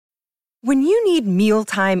When you need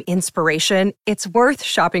mealtime inspiration, it's worth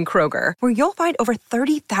shopping Kroger, where you'll find over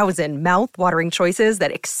 30,000 mouth-watering choices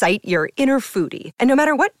that excite your inner foodie. And no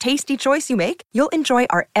matter what tasty choice you make, you'll enjoy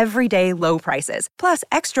our everyday low prices, plus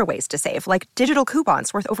extra ways to save, like digital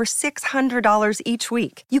coupons worth over $600 each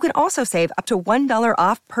week. You can also save up to $1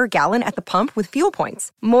 off per gallon at the pump with fuel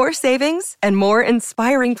points. More savings and more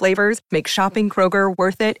inspiring flavors make shopping Kroger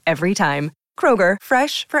worth it every time. Kroger,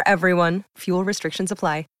 fresh for everyone. Fuel restrictions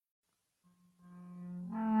apply.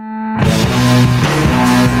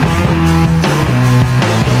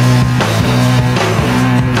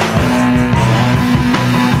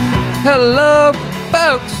 Hello,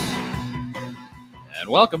 folks, and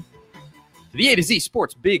welcome to the A to Z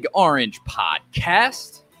Sports Big Orange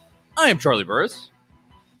Podcast. I am Charlie Burris,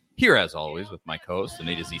 here as always with my co-host, an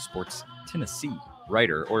A to Z Sports Tennessee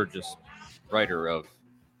writer, or just writer of,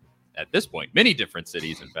 at this point, many different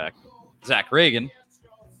cities, in fact, Zach Reagan.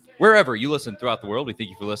 Wherever you listen throughout the world, we thank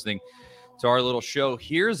you for listening to our little show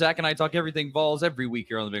here. Zach and I talk everything Vols every week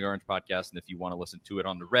here on the Big Orange Podcast. And if you want to listen to it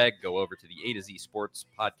on the reg, go over to the A to Z Sports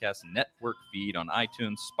Podcast Network feed on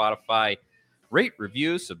iTunes, Spotify. Rate,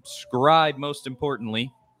 review, subscribe, most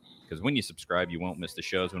importantly, because when you subscribe, you won't miss the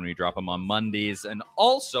shows when we drop them on Mondays. And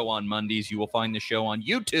also on Mondays, you will find the show on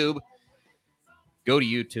YouTube. Go to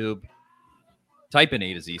YouTube, type in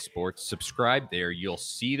A to Z Sports, subscribe there. You'll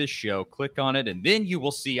see the show. Click on it, and then you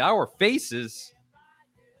will see our faces.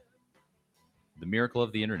 The miracle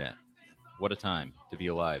of the internet. What a time to be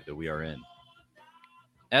alive that we are in.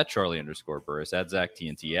 At Charlie_Burris, at Zach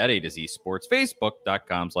TNT, at A to Z Sports,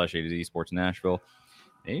 Facebook.com/A to Z Sports Nashville,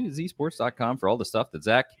 A to Z Sports.com for all the stuff that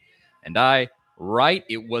Zach and I write.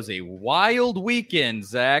 It was a wild weekend,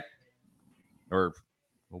 Zach. Or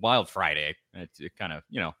a wild Friday. It kind of,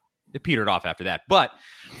 it petered off after that. But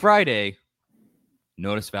Friday,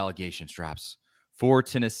 notice of allegations drops for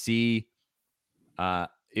Tennessee.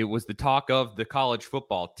 It was the talk of the college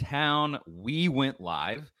football town. We went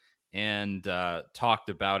live and talked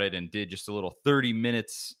about it and did just a little 30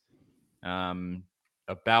 minutes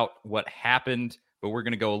about what happened. But we're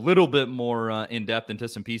going to go a little bit more in depth into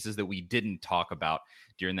some pieces that we didn't talk about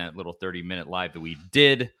during that little 30-minute live that we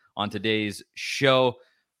did on today's show.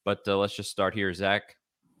 But let's just start here. Zach,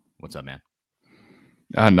 what's up, man?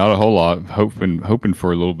 Not a whole lot. Hoping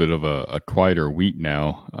for a little bit of a quieter week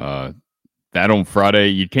now. That on Friday,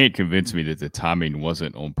 you can't convince me that the timing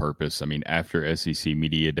wasn't on purpose. I mean, after SEC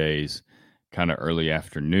Media Days, kind of early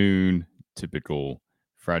afternoon, typical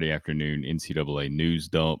Friday afternoon NCAA news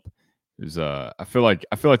dump. Is I feel like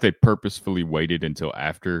they purposefully waited until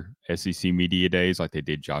after SEC Media Days, like they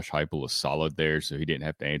did Josh Heupel a solid there, so he didn't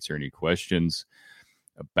have to answer any questions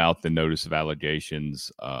about the notice of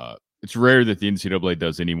allegations. It's rare that the NCAA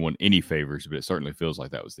does anyone any favors, but it certainly feels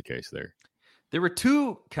like that was the case there. There were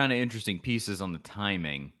two kind of interesting pieces on the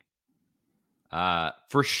timing.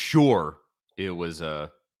 For sure, it was a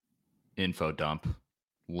info dump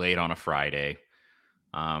late on a Friday.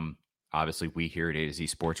 Obviously, we here at A to Z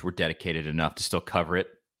Sports were dedicated enough to still cover it.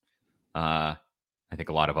 I think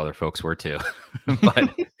a lot of other folks were too, but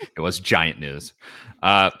it was giant news.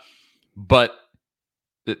 But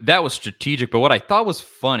that was strategic. But what I thought was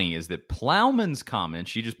funny is that Plowman's comment,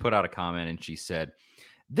 she just put out a comment and she said,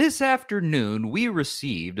 "This afternoon, we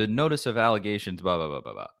received a notice of allegations, blah, blah, blah,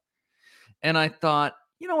 blah, blah." And I thought,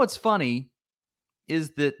 what's funny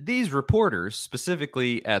is that these reporters,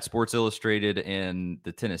 specifically at Sports Illustrated and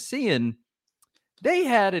the Tennessean, they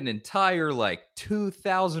had an entire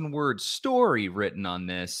 2,000-word story written on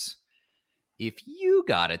this. If you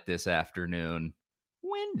got it this afternoon,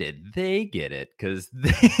 when did they get it? Because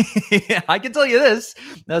I can tell you this,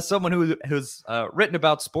 as someone who's written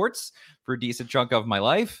about sports for a decent chunk of my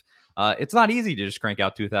life, it's not easy to just crank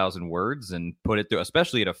out 2,000 words and put it through,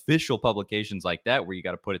 especially at official publications like that, where you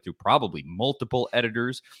got to put it through probably multiple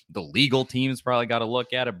editors. The legal team's probably got to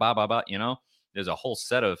look at it, blah, blah, blah. There's a whole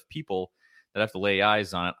set of people that have to lay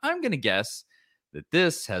eyes on it. I'm going to guess that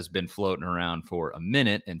this has been floating around for a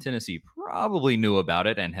minute, and Tennessee probably knew about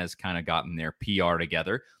it and has kind of gotten their PR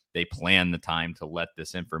together. They planned the time to let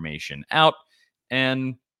this information out,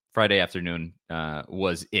 and Friday afternoon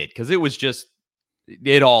was it, because it was just,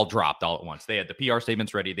 it all dropped all at once. They had the PR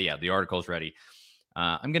statements ready. They had the articles ready.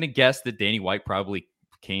 I'm going to guess that Danny White probably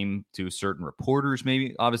came to certain reporters,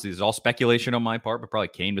 maybe. Obviously, this is all speculation on my part, but probably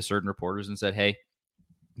came to certain reporters and said, "Hey,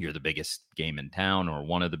 you're the biggest game in town, or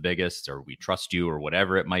one of the biggest, or we trust you," or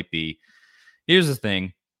whatever it might be. Here's the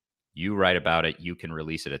thing. You write about it. You can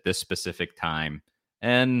release it at this specific time.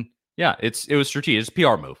 And yeah, it was strategic. It's a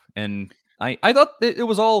PR move. And I thought it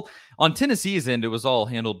was all on Tennessee's end. It was all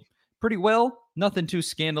handled pretty well. Nothing too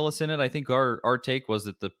scandalous in it. I think our take was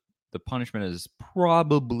that the the punishment is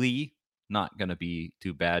probably not going to be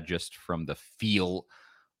too bad just from the feel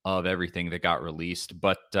of everything that got released.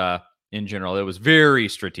 But in general, it was very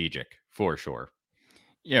strategic for sure.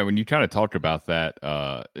 Yeah, when you kind of talk about that,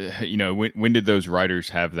 when did those writers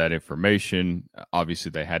have that information?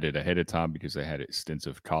 Obviously, they had it ahead of time because they had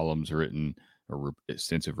extensive columns written or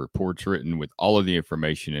extensive reports written with all of the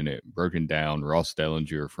information in it, broken down. Ross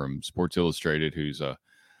Dellinger from Sports Illustrated, who's a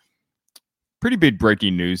pretty big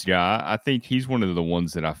breaking news guy. I think he's one of the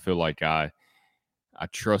ones that I feel like I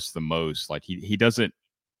trust the most. Like he doesn't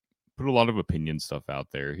put a lot of opinion stuff out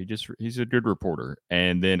there. He's a good reporter.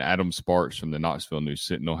 And then Adam Sparks from the Knoxville News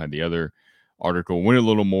Sentinel had the other article, went a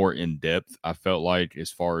little more in depth. I felt like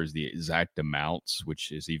as far as the exact amounts,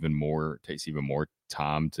 which is takes even more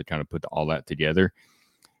time to kind of put all that together.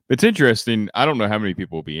 It's interesting. I don't know how many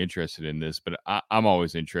people will be interested in this, but I'm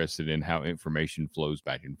always interested in how information flows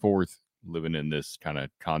back and forth, living in this kind of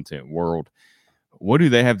content world. What do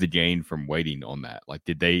they have to gain from waiting on that? Like,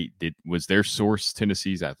 was their source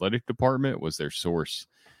Tennessee's athletic department? Was their source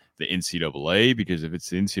the NCAA? Because if it's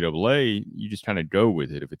the NCAA, you just kind of go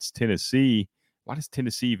with it. If it's Tennessee, why does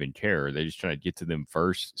Tennessee even care? Are they just trying to get to them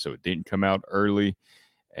first so it didn't come out early?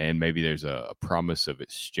 And maybe there's a promise of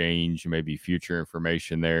exchange, maybe future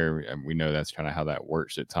information there. And we know that's kind of how that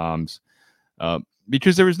works at times.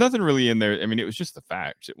 Because there was nothing really in there. I mean, it was just the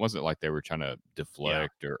facts. It wasn't like they were trying to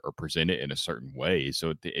deflect or present it in a certain way.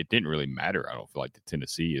 So it didn't really matter, I don't feel like, to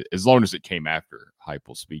Tennessee, as long as it came after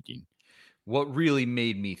Heupel speaking. What really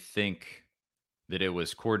made me think that it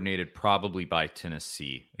was coordinated probably by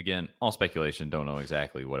Tennessee, again, all speculation, don't know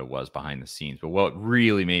exactly what it was behind the scenes, but what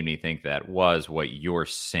really made me think that was what you're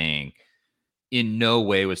saying. In no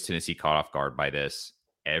way was Tennessee caught off guard by this.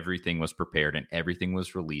 Everything was prepared and everything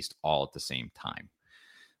was released all at the same time.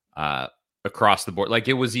 Across the board. Like,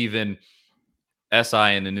 it was even SI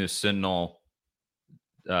and the News Sentinel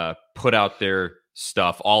put out their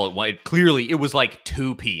stuff all at once. Clearly, it was like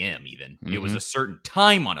 2 p.m. even. Mm-hmm. It was a certain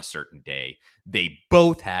time on a certain day. They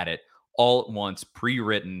both had it all at once,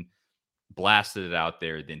 pre-written, blasted it out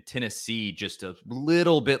there. Then Tennessee, just a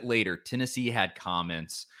little bit later, Tennessee had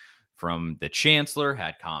comments from the chancellor,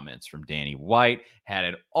 had comments from Danny White, had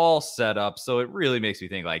it all set up. So it really makes me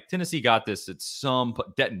think, like, Tennessee got this at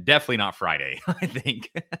definitely not Friday, I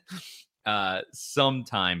think.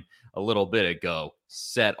 Sometime a little bit ago,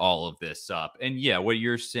 set all of this up. And yeah, what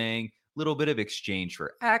you're saying, a little bit of exchange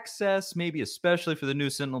for access, maybe especially for the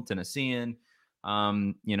News Sentinel Tennessean.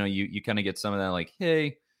 You kind of get some of that, like,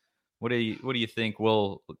 hey, what do you think?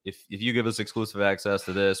 Well, if you give us exclusive access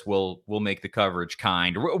to this, we'll make the coverage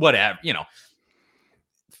kind, or whatever.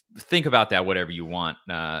 Think about that, whatever you want.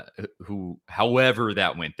 However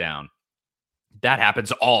that went down, that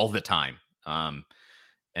happens all the time.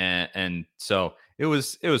 And so it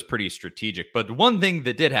was pretty strategic. But one thing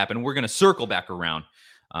that did happen, we're going to circle back around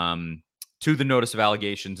to the notice of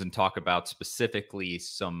allegations and talk about specifically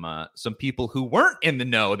some people who weren't in the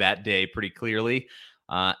know that day pretty clearly.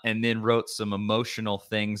 And then wrote some emotional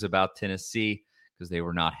things about Tennessee because they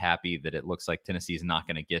were not happy that it looks like Tennessee is not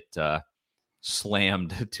going to get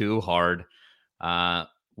slammed too hard.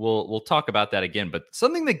 We'll talk about that again. But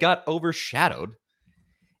something that got overshadowed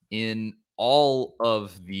in all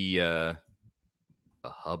of the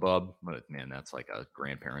hubbub, man, that's like a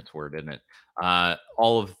grandparent's word, isn't it?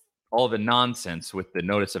 All of the nonsense with the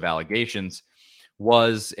notice of allegations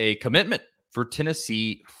was a commitment for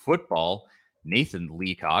Tennessee football. Nathan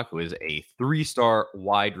Leacock, who is a 3-star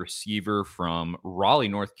wide receiver from Raleigh,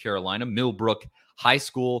 North Carolina, Millbrook High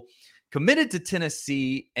School, committed to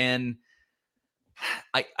Tennessee. And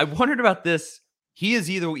I wondered about this. He's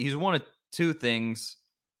one of two things.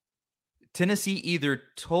 Tennessee either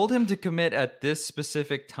told him to commit at this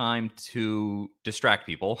specific time to distract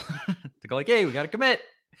people, to go like, hey, we got to commit,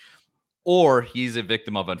 or he's a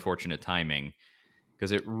victim of unfortunate timing,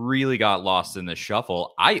 because it really got lost in the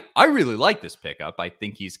shuffle. I really like this pickup. I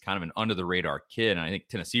think he's kind of an under-the-radar kid, and I think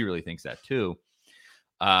Tennessee really thinks that too.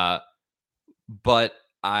 But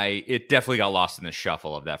it definitely got lost in the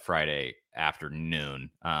shuffle of that Friday afternoon,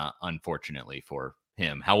 unfortunately for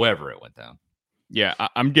him, however it went down. Yeah,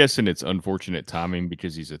 I'm guessing it's unfortunate timing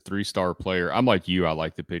because he's a 3-star player. I'm like you. I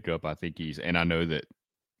like the pickup. I think and I know that,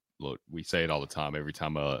 look, we say it all the time. Every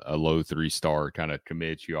time a low 3-star kind of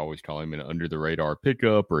commits, you always call him an under-the-radar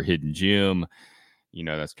pickup or hidden gem.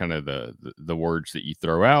 That's kind of the words that you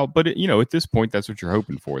throw out. But, at this point, that's what you're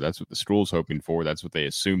hoping for. That's what the school's hoping for. That's what they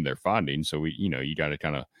assume they're finding. So, you got to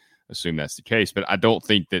kind of assume that's the case. But I don't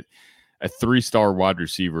think that a 3-star wide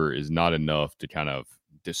receiver is not enough to kind of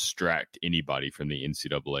distract anybody from the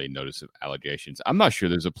NCAA notice of allegations. I'm not sure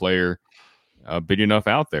there's a player big enough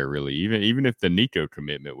out there, really. Even if the Nico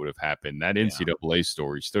commitment would have happened, that Yeah. NCAA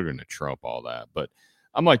story is still going to trump all that. But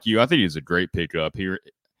I'm like you. I think he's a great pickup here.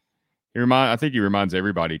 I think he reminds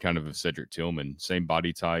everybody kind of Cedric Tillman. Same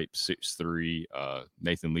body type, 6'3".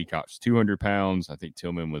 Nathan Leacock's 200 pounds. I think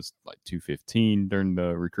Tillman was like 215 during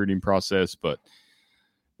the recruiting process. But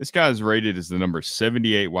this guy is rated as the number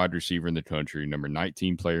 78 wide receiver in the country, number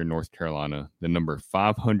 19 player in North Carolina, the number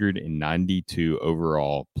 592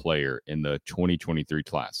 overall player in the 2023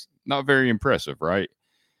 class. Not very impressive, right?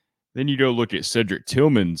 Then you go look at Cedric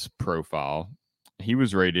Tillman's profile. He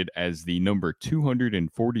was rated as the number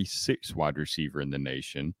 246 wide receiver in the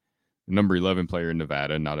nation, the number 11 player in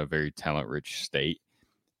Nevada, not a very talent-rich state,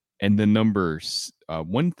 and the number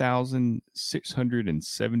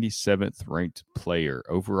 1,677th ranked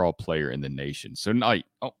overall player in the nation. So, like,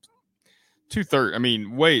 2/3. I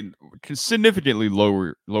mean, significantly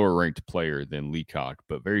lower ranked player than Leacock,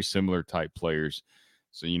 but very similar type players.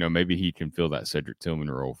 So, maybe he can fill that Cedric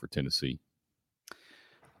Tillman role for Tennessee.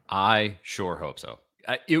 I sure hope so.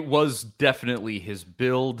 It was definitely his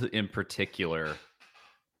build in particular.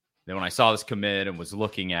 Then when I saw this commit and was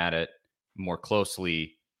looking at it more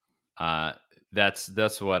closely,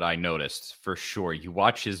 that's what I noticed for sure. You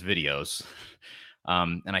watch his videos,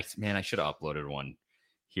 and I should have uploaded one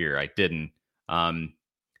here. I didn't.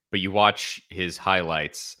 But you watch his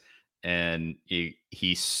highlights, and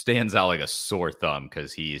he stands out like a sore thumb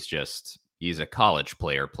because he's a college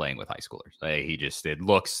player playing with high schoolers. It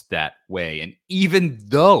looks that way. And even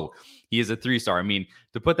though he is a 3-star, I mean,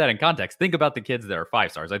 to put that in context, think about the kids that are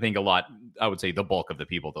 5-stars. I think I would say the bulk of the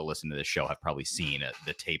people that listen to this show have probably seen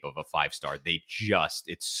the tape of a 5-star.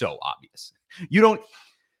 It's so obvious. You don't,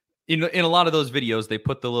 in a lot of those videos, they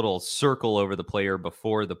put the little circle over the player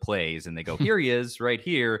before the plays and they go, here he is right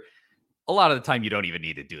here. A lot of the time, you don't even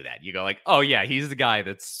need to do that. You go like, oh, yeah, he's the guy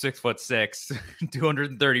that's 6'6",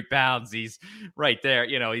 230 pounds. He's right there.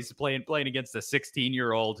 He's playing against a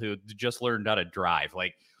 16-year-old who just learned how to drive.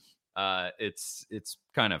 Like, it's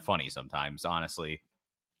kind of funny sometimes, honestly.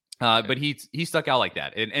 But he stuck out like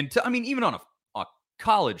that. I mean, even on a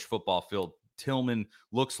college football field, Tillman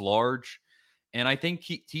looks large. And I think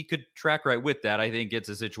he could track right with that. I think it's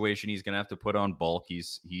a situation he's going to have to put on bulk.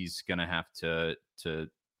 He's going to have to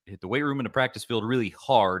hit the weight room and the practice field really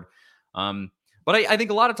hard. But I think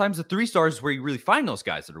a lot of times the 3-stars is where you really find those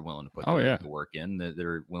guys that are willing to put the work in, that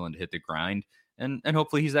are willing to hit the grind. And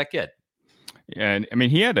hopefully he's that kid. Yeah, and I mean,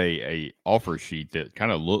 he had a offer sheet that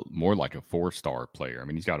kind of looked more like a 4-star player. I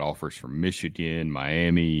mean, he's got offers from Michigan,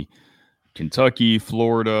 Miami, Kentucky,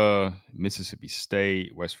 Florida, Mississippi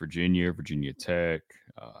State, West Virginia, Virginia Tech,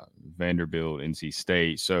 Vanderbilt, NC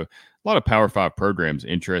State. So a lot of Power 5 programs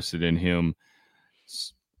interested in him.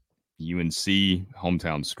 UNC,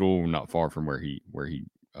 hometown school, not far from where he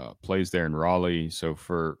plays there in Raleigh. So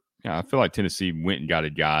I feel like Tennessee went and got a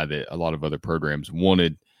guy that a lot of other programs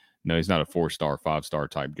wanted. No, he's not a 4-star, 5-star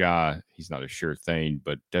type guy. He's not a sure thing,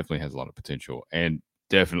 but definitely has a lot of potential. And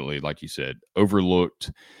definitely, like you said,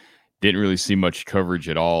 overlooked. Didn't really see much coverage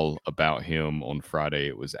at all about him on Friday.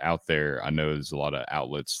 It was out there. I know there's a lot of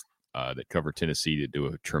outlets that cover Tennessee that do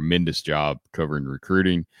a tremendous job covering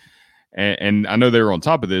recruiting. And I know they were on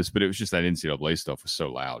top of this, but it was just that NCAA stuff was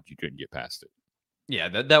so loud you couldn't get past it. Yeah,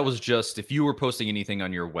 that was just, if you were posting anything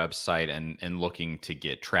on your website and looking to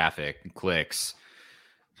get traffic and clicks,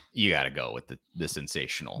 you got to go with the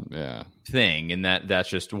sensational thing. And that's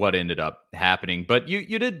just what ended up happening. But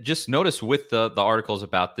you did just notice with the articles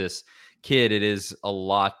about this kid, it is a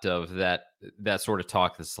lot of that sort of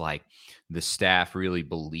talk that's like the staff really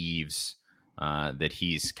believes that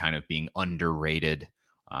he's kind of being underrated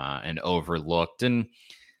and overlooked. And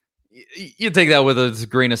you take that with a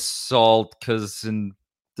grain of salt because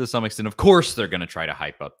to some extent, of course, they're going to try to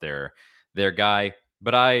hype up their guy.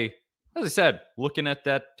 But as I said, looking at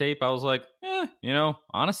that tape, I was like,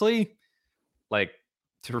 honestly, like,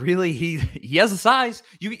 to really, he has the size.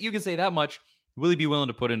 You can say that much. Will he be willing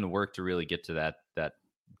to put in the work to really get to that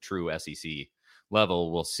true SEC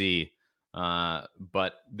level? We'll see.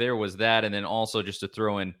 But there was that. And then also just to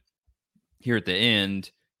throw in here at the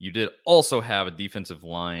end, you did also have a defensive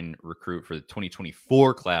line recruit for the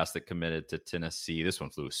 2024 class that committed to Tennessee. This one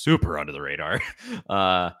flew super under the radar.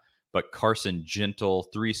 But Carson Gentle,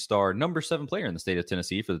 3-star, number 7 player in the state of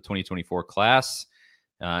Tennessee for the 2024 class.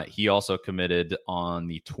 He also committed on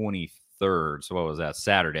the 23rd. So what was that?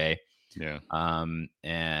 Saturday. Yeah.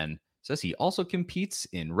 And says he also competes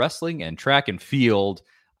in wrestling and track and field.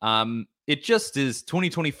 It just is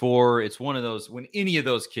 2024. It's one of those when any of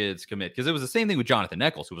those kids commit, because it was the same thing with Jonathan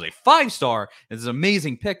Eccles, who was a 5-star. It's an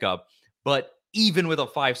amazing pickup. But even with a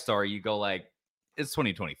 5-star, you go like, it's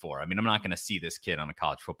 2024. I mean, I'm not going to see this kid on a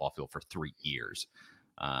college football field for 3 years.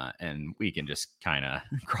 And we can just kind of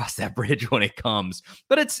cross that bridge when it comes.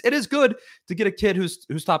 But it is good to get a kid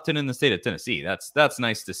who's top 10 in the state of Tennessee. That's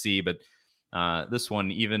nice to see. But this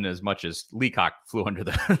one, even as much as Leacock flew under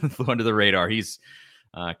the radar, he's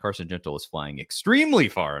Carson Gentle is flying extremely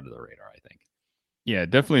far under the radar, I think. Yeah,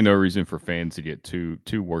 definitely no reason for fans to get too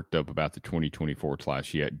worked up about the 2024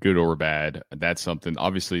 class yet, good or bad. That's something.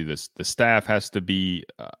 Obviously, the staff has to be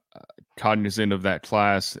cognizant of that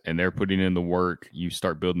class, and they're putting in the work. You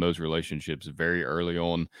start building those relationships very early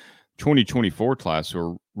on. 2024 class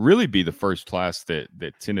will really be the first class that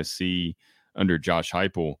Tennessee under Josh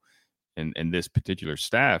Heupel and this particular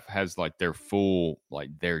staff has like their full,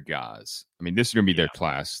 like their guys. I mean, this is going to be their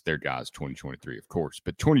class, their guys, 2023, of course.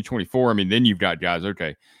 But 2024, I mean, then you've got guys,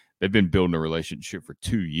 okay, they've been building a relationship for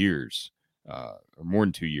 2 years or more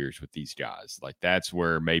than 2 years with these guys. Like that's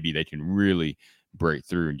where maybe they can really break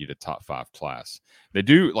through and get a top 5 class. They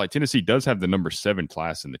do, like Tennessee does have the number 7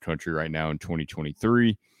 class in the country right now in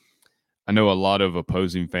 2023. I know a lot of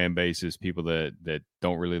opposing fan bases, people that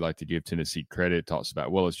don't really like to give Tennessee credit, talks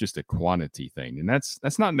about, well, it's just a quantity thing. And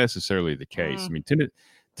that's not necessarily the case. I mean,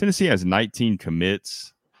 Tennessee has 19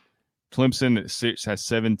 commits. Clemson at 6 has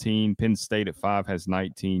 17. Penn State at 5 has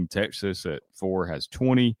 19. Texas at 4 has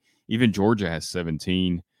 20. Even Georgia has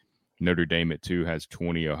 17. Notre Dame at 2 has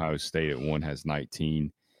 20. Ohio State at 1 has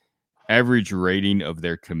 19. Average rating of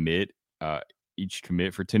their commit, each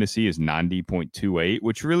commit for Tennessee is 90.28,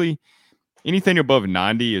 which really – anything above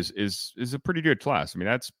 90 is a pretty good class. I mean,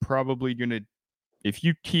 that's probably going to, if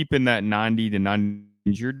you keep in that 90 to 90,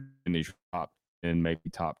 you're in the top 10, maybe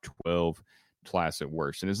top 12 class at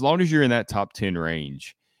worst. And as long as you're in that top 10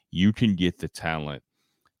 range, you can get the talent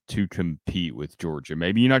to compete with Georgia.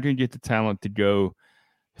 Maybe you're not going to get the talent to go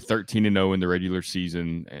 13-0 in the regular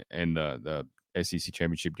season and the SEC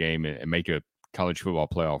championship game and make a college football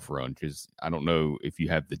playoff run, because I don't know if you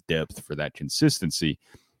have the depth for that consistency.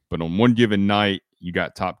 But on one given night, you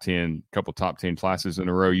got couple top 10 classes in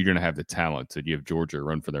a row. You're going to have the talent to give Georgia a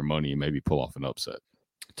run for their money and maybe pull off an upset.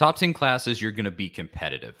 Top 10 classes, you're going to be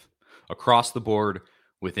competitive across the board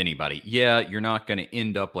with anybody. Yeah, you're not going to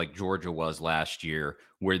end up like Georgia was last year,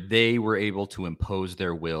 where they were able to impose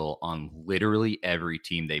their will on literally every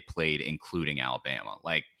team they played, including Alabama.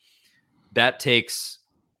 Like, that takes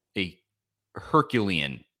a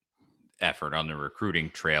Herculean effort on the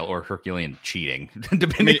recruiting trail, or Herculean cheating,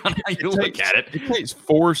 depending on how you look at it. It takes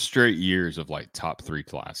 4 straight years of like top 3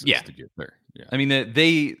 classes to get there. Yeah. I mean,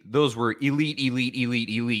 those were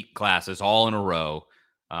elite classes all in a row.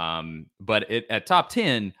 But at top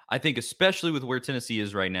 10, I think, especially with where Tennessee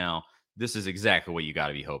is right now, this is exactly what you got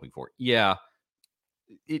to be hoping for. Yeah,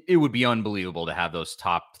 it would be unbelievable to have those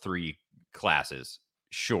top 3 classes.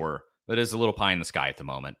 Sure. But it's a little pie in the sky at the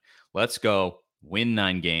moment. Let's go. Win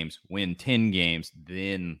 9 games, win 10 games,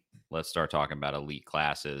 then let's start talking about elite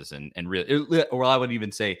classes and really, or I would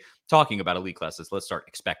even say talking about elite classes, let's start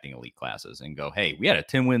expecting elite classes and go, hey, we had a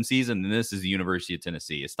 10-win season and this is the University of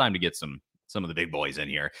Tennessee. It's time to get some of the big boys in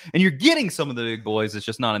here. And you're getting some of the big boys. It's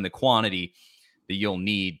just not in the quantity that you'll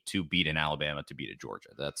need to beat an Alabama, to beat a Georgia.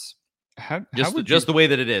 That's just the way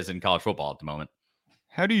that it is in college football at the moment.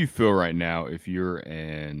 How do you feel right now if you're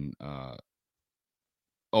an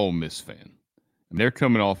Ole Miss fan? They're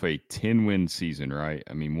coming off a 10-win season, right?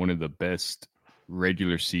 I mean, one of the best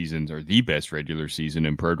regular seasons, or the best regular season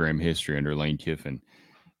in program history under Lane Kiffin.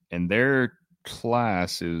 And their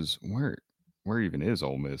class is, where even is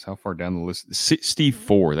Ole Miss? How far down the list?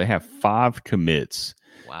 64. They have 5 commits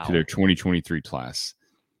to their 2023 class.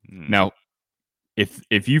 Now,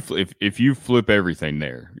 if you flip everything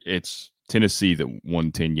there, it's Tennessee that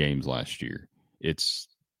won 10 games last year. It's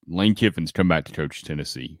Lane Kiffin's come back to coach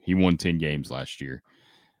Tennessee. He won 10 games last year,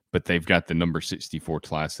 but they've got the number 64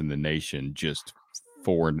 class in the nation just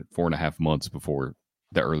 4.5 months before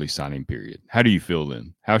the early signing period. How do you feel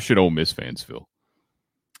then? How should Ole Miss fans feel?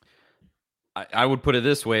 I would put it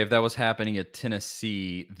this way. If that was happening at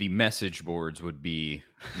Tennessee, the message boards would be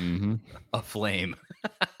aflame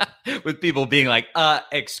with people being like,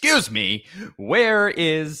 excuse me, where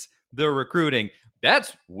is the recruiting?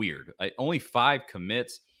 That's weird. Only 5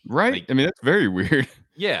 commits. Right. Like, I mean, that's very weird.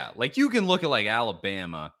 Yeah. Like, you can look at like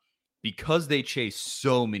Alabama, because they chase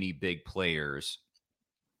so many big players.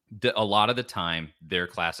 A lot of the time their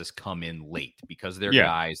classes come in late because they're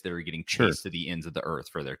guys that are getting chased to the ends of the earth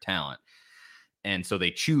for their talent. And so they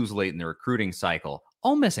choose late in the recruiting cycle.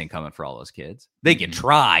 Ole Miss ain't coming for all those kids. They can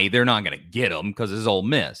try. They're not going to get them because it's Ole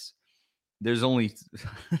Miss. there's only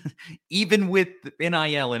even with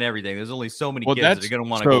NIL and everything, there's only so many Well, kids that are going to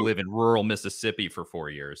want to go live in rural Mississippi for 4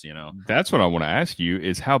 years. That's what I want to ask you: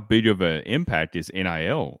 is how big of an impact is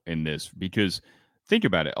NIL in this? Because think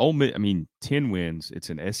about it. Ole Miss, 10 wins. It's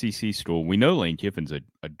an SEC school. We know Lane Kiffin's a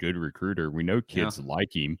good recruiter. We know kids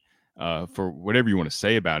like him. For whatever you want to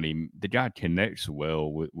say about him, the guy connects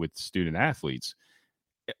well with student athletes.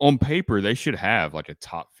 On paper, they should have like a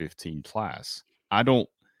top 15 class. I don't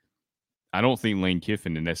think Lane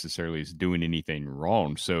Kiffin necessarily is doing anything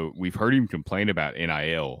wrong. So we've heard him complain about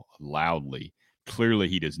NIL loudly. Clearly,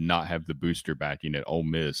 he does not have the booster backing at Ole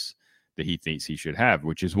Miss that he thinks he should have,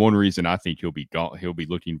 which is one reason I think he'll be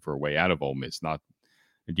looking for a way out of Ole Miss. Not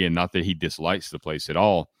that he dislikes the place at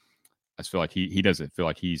all. I just feel like he doesn't feel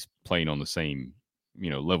like he's playing on the same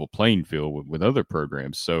level playing field with other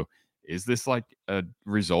programs. So is this like a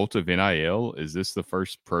result of NIL? Is this the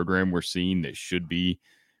first program we're seeing that should be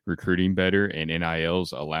recruiting better, and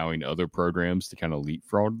NIL's allowing other programs to kind of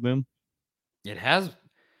leapfrog them? It has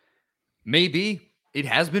been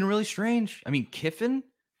really strange. Kiffin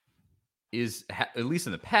is, at least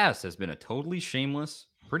in the past, has been a totally shameless,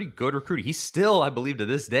 pretty good recruiter. He's still, I believe to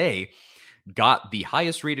this day, got the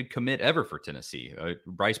highest rated commit ever for Tennessee.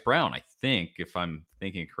 Bryce Brown, I think, if I'm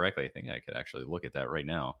thinking correctly, I think I could actually look at that right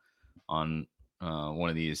now on one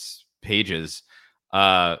of these pages.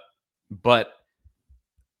 But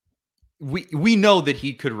we know that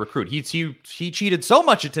he could recruit. He cheated so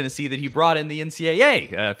much at Tennessee that he brought in the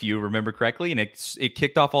NCAA, if you remember correctly, and it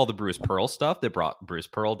kicked off all the Bruce Pearl stuff that brought Bruce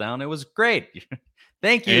Pearl down. It was great.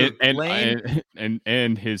 Thank you, Lane.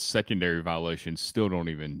 And his secondary violations still don't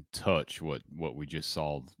even touch what we just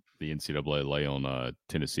saw the NCAA lay on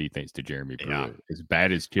Tennessee, thanks to Jeremy Pruitt. As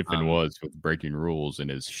bad as Kiffin was with breaking rules,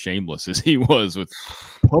 and as shameless as he was with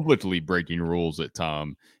publicly breaking rules at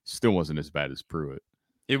time, still wasn't as bad as Pruitt.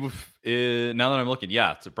 It was now that I'm looking,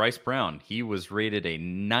 it's Bryce Brown. He was rated a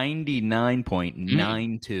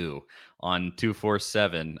 99.92 on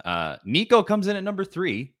 247. Nico comes in at number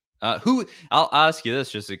 3. Who? I'll ask you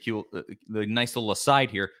this, just a cute, the nice little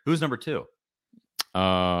aside here. Who's number 2?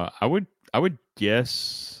 I would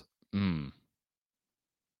guess. I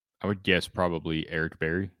would guess probably Eric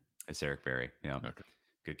Berry. It's Eric Berry. Yeah. Okay.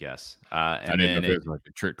 Good guess. I didn't know if it was like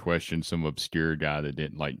a trick question, some obscure guy that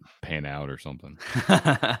didn't pan out or something.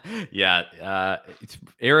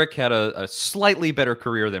 Eric had a slightly better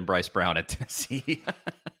career than Bryce Brown at Tennessee.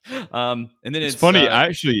 And then it's funny.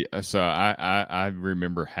 I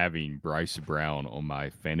remember having Bryce Brown on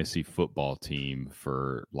my fantasy football team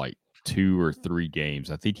for like 2 or 3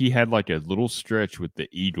 games. I think he had like a little stretch with the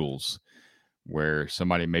Eagles where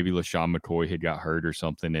somebody, maybe LaShawn McCoy, had got hurt or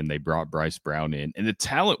something, and they brought Bryce Brown in, and the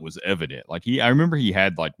talent was evident. I remember he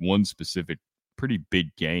had like one specific pretty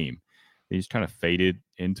big game. He just kind of faded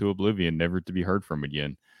into oblivion, never to be heard from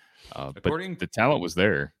again. But the talent was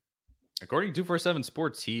there. According to 247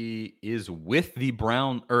 Sports, he is with the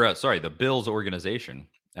the Bills organization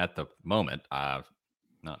at the moment.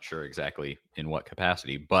 Not sure exactly in what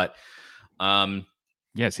capacity, but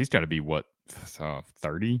yes, he's got to be what,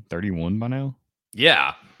 30, 31 by now?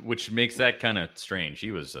 Yeah, which makes that kind of strange.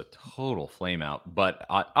 He was a total flame out, but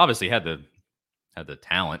obviously had the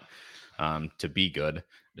talent to be good.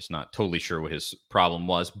 Just not totally sure what his problem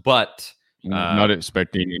was, but not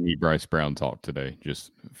expecting any Bryce Brown talk today.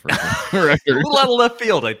 Just for record, a little left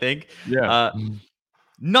field, I think. Yeah.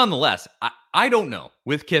 Nonetheless, I don't know.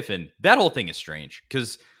 With Kiffin, that whole thing is strange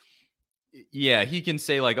because, he can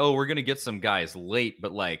say like, "Oh, we're gonna get some guys late,"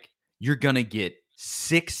 but like, you're gonna get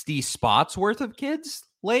 60 spots worth of kids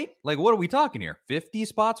late? Like, what are we talking here? 50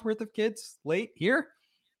 spots worth of kids late here?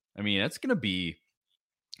 That's going to be,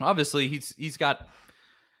 obviously he's got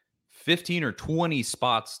 15 or 20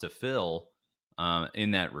 spots to fill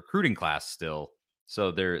in that recruiting class still.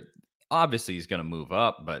 So obviously he's going to move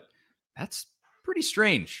up, but that's pretty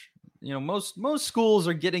strange. Most schools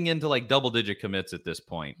are getting into like double-digit commits at this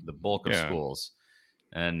point, the bulk of schools.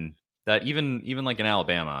 And that even like in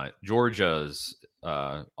Alabama, Georgia's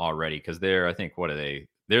already, because I think, what are they?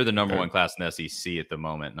 They're the number 1 class in the SEC at the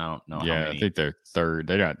moment. And I don't know how many. I think they're third.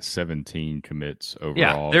 They got 17 commits overall.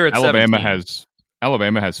 Yeah, they're at Alabama 17.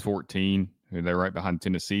 Alabama has 14. They're right behind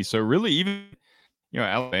Tennessee. So really, even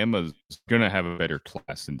Alabama's going to have a better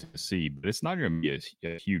class than Tennessee, but it's not going to be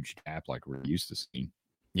a huge gap like we're used to seeing.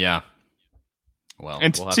 Yeah. Well,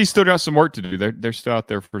 and Tennessee still got some work to do. They're still out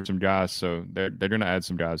there for some guys, so they're going to add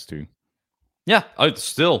some guys too. Yeah, it's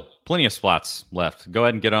still plenty of spots left. Go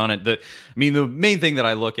ahead and get on it. The main thing that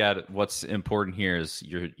I look at, what's important here, is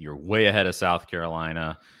you're way ahead of South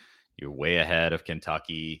Carolina. You're way ahead of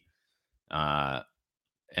Kentucky.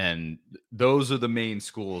 And those are the main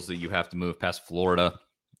schools that you have to move past Florida.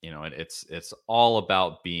 It's all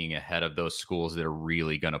about being ahead of those schools that are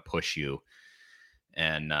really going to push you.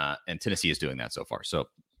 And Tennessee is doing that so far. So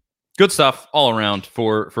good stuff all around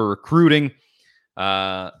for recruiting.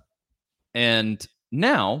 And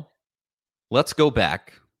now let's go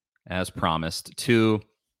back, as promised, to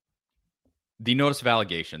the notice of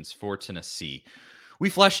allegations for Tennessee. We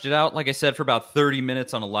fleshed it out, like I said, for about 30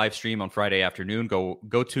 minutes on a live stream on Friday afternoon.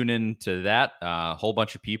 Go tune in to that. A whole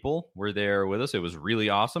bunch of people were there with us. It was really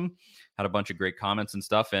awesome. Had a bunch of great comments and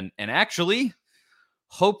stuff. And actually,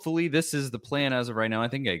 hopefully this is the plan as of right now. I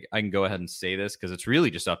think I can go ahead and say this because it's really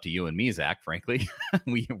just up to you and me, Zach, frankly.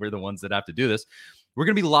 We're the ones that have to do this. We're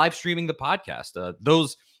going to be live streaming the podcast.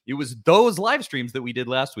 It was those live streams that we did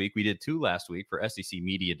last week. We did 2 last week for SEC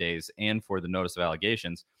Media Days and for the Notice of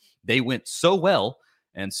Allegations. They went so well,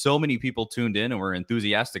 and so many people tuned in and were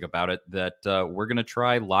enthusiastic about it that we're going to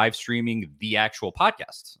try live streaming the actual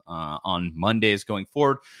podcast on Mondays going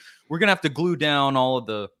forward. We're going to have to glue down all of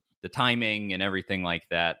the timing and everything like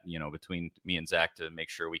that, between me and Zach to make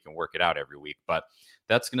sure we can work it out every week. But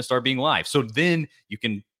that's going to start being live. So then you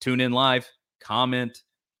can tune in live, comment,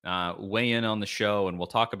 weigh in on the show, and we'll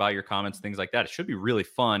talk about your comments, things like that. It should be really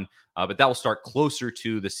fun, but that will start closer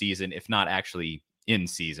to the season, if not actually in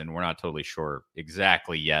season. We're not totally sure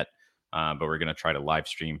exactly yet, but we're going to try to live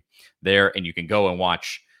stream there, and you can go and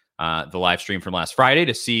watch the live stream from last Friday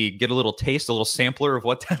to get a little taste, a little sampler of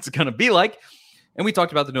what that's going to be like. And we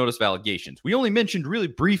talked about the notice of allegations. We only mentioned really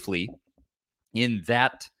briefly in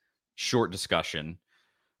that short discussion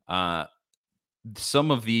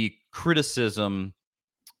some of the criticism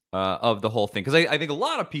of the whole thing. Because I think a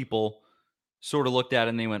lot of people sort of looked at it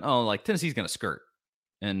and they went, oh, like Tennessee's going to skirt.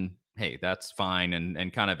 And hey, that's fine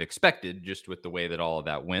and kind of expected just with the way that all of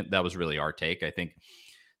that went. That was really our take. I think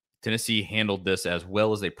Tennessee handled this as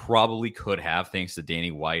well as they probably could have, thanks to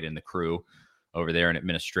Danny White and the crew over there in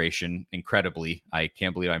administration. Incredibly, I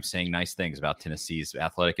can't believe I'm saying nice things about Tennessee's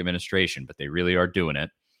athletic administration, but they really are doing it.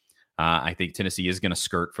 I think Tennessee is going to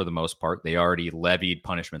skirt for the most part. They already levied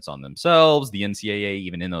punishments on themselves. The NCAA,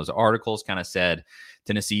 even in those articles, kind of said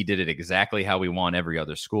Tennessee did it exactly how we want every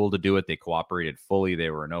other school to do it. They cooperated fully. They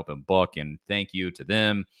were an open book, and thank you to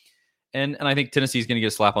them. And I think Tennessee is going to get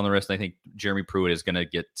a slap on the wrist. And I think Jeremy Pruitt is going to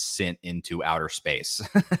get sent into outer space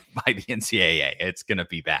by the NCAA. It's going to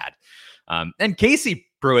be bad. And Casey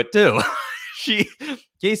Pruitt, too.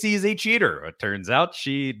 Casey is a cheater. It turns out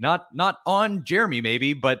she not on Jeremy,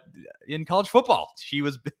 maybe, but in college football, she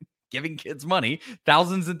was giving kids money,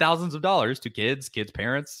 thousands and thousands of dollars to kids'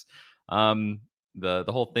 parents. The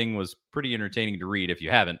whole thing was pretty entertaining to read if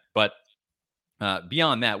you haven't. But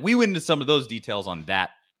beyond that, we went into some of those details on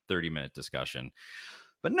that 30-minute discussion.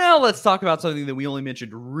 But now let's talk about something that we only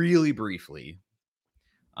mentioned really briefly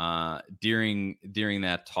during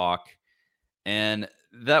that talk. And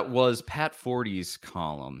that was Pat Forty's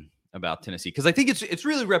column about Tennessee, because I think it's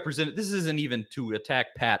really represented. This isn't even to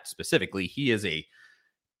attack Pat specifically. He is a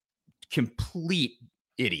complete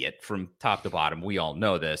idiot from top to bottom. We all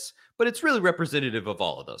know this, but it's really representative of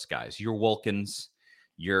all of those guys. Your Wilkins,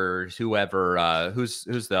 your whoever, who's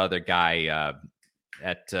the other guy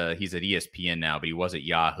he's at ESPN now, but he was at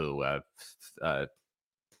Yahoo.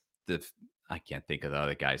 I can't think of the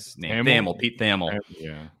other guy's name. Pete Thamel.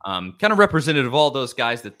 Yeah. Kind of representative of all those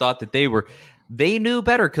guys that thought that they knew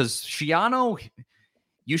better, because Schiano,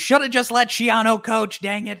 you should have just let Schiano coach.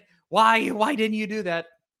 Dang it. Why didn't you do that?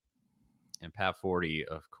 And Pat Forty,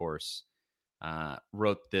 of course,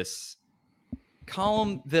 wrote this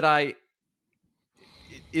column that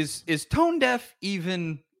is tone deaf,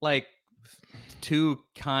 even like too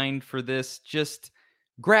kind for this, just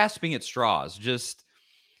grasping at straws, just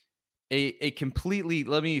a completely,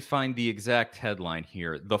 let me find the exact headline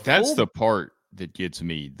here. That's the part that gets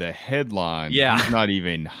me. The headline, yeah. He's not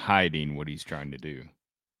even hiding what he's trying to do.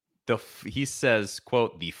 He says,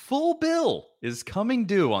 quote, "The full bill is coming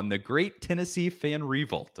due on the Great Tennessee Fan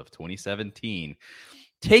Revolt of 2017.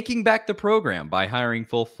 Taking back the program by hiring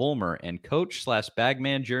Phil Fulmer and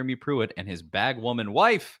coach/bagman Jeremy Pruitt and his bagwoman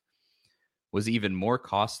wife was even more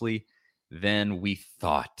costly than we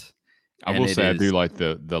thought." I will say I do like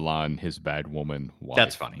the line, his bad woman wife.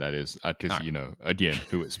 That's funny. That is, because again,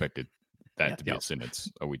 who expected that to be a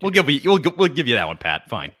sentence? We'll give you that one, Pat.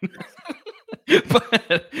 Fine.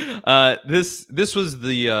 But this was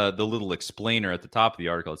the little explainer at the top of the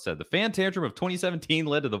article. It said the fan tantrum of 2017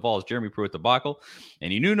 led to the Vols' Jeremy Pruitt debacle,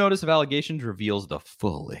 and a new notice of allegations reveals the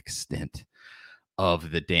full extent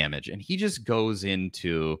of the damage. And he just goes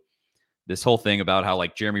into this whole thing about how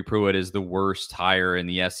like Jeremy Pruitt is the worst hire in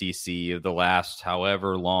the SEC of the last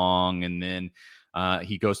however long. And then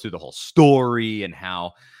he goes through the whole story and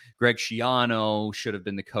how Greg Schiano should have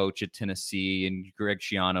been the coach at Tennessee, and Greg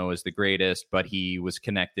Schiano is the greatest, but he was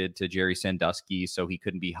connected to Jerry Sandusky, so he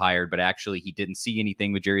couldn't be hired. But actually, he didn't see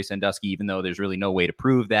anything with Jerry Sandusky, even though there's really no way to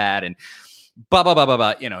prove that. And blah, blah, blah, blah,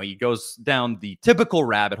 blah. You know, he goes down the typical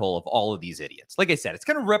rabbit hole of all of these idiots. Like I said, it's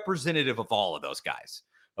kind of representative of all of those guys'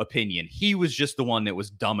 opinion. He was just the one that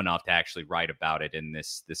was dumb enough to actually write about it in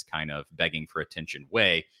this kind of begging for attention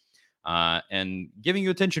way. And giving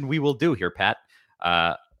you attention we will do here, Pat.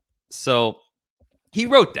 So he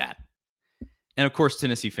wrote that. And of course,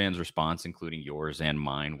 Tennessee fans' response, including yours and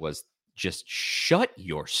mine, was just shut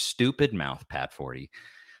your stupid mouth, Pat Forty.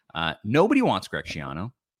 Nobody wants Greg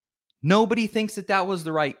Schiano. Nobody thinks that was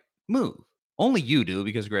the right move. Only you do,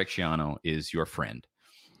 because Greg Schiano is your friend.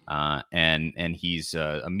 And he's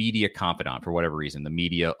a media confidant for whatever reason. The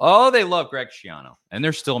media, they love Greg Schiano. And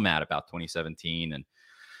they're still mad about 2017. And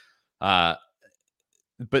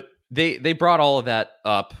but they brought all of that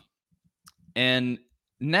up. And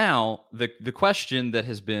now the question that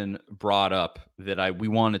has been brought up that we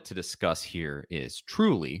wanted to discuss here is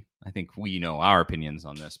truly, I think we know our opinions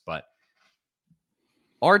on this, but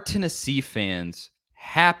are Tennessee fans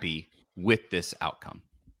happy with this outcome?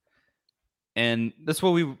 And that's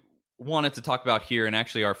what we wanted to talk about here. And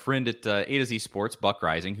actually our friend at A to Z Sports, Buck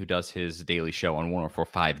Rising, who does his daily show on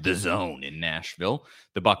 104.5 The Zone in Nashville,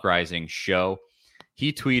 the Buck Rising show,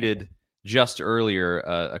 he tweeted just earlier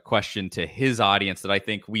a question to his audience that I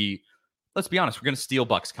think let's be honest, we're going to steal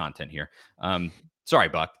Buck's content here. Sorry,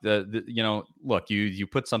 Buck. Look, you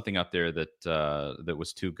put something up there that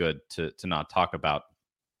was too good to not talk about.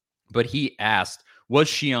 But he asked, was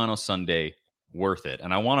Schiano Sunday worth it?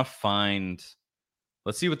 And I want to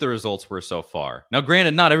let's see what the results were so far. Now,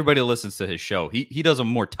 granted, not everybody listens to his show. He does a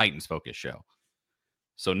more Titans-focused show.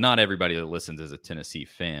 So not everybody that listens is a Tennessee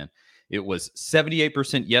fan. It was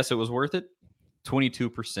 78% yes, it was worth it.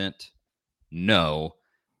 22% no.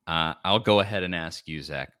 I'll go ahead and ask you,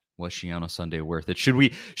 Zach, was Schiano Sunday worth it? Should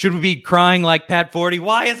we be crying like Pat Forty?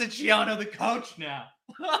 Why isn't Schiano the coach now?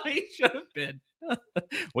 He should have been.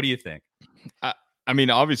 What do you think? I mean,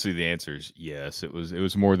 obviously the answer is yes. It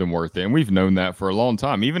was more than worth it, and we've known that for a long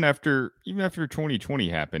time. Even after 2020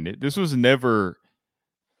 happened, this was never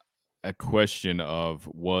a question of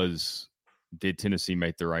did Tennessee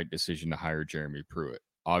make the right decision to hire Jeremy Pruitt?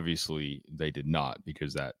 Obviously, they did not,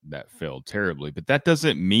 because that failed terribly. But that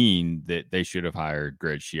doesn't mean that they should have hired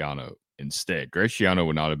Greg Schiano instead. Greg Schiano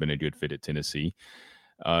would not have been a good fit at Tennessee.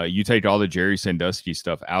 You take all the Jerry Sandusky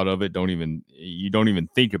stuff out of it. You don't even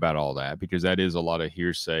think about all that, because that is a lot of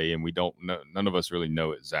hearsay, and we don't know. None of us really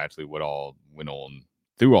know exactly what all went on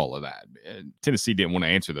through all of that. And Tennessee didn't want to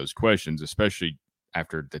answer those questions, especially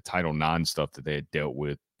after the Title IX stuff that they had dealt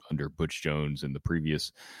with under Butch Jones and the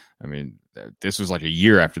previous. I mean, this was like a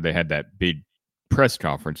year after they had that big press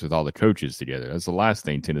conference with all the coaches together. That's the last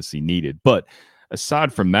thing Tennessee needed. But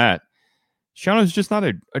aside from that, Schiano's just not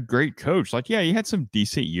a great coach. Like, yeah, he had some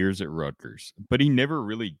decent years at Rutgers, but he never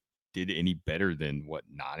really did any better than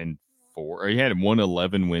 9-4. Or he had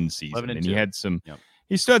 1 win season, and he had some. Yep.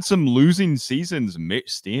 He still had some losing seasons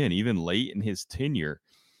mixed in, even late in his tenure.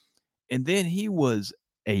 And then he was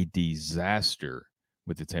a disaster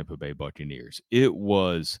with the Tampa Bay Buccaneers. There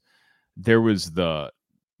was the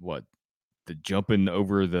jumping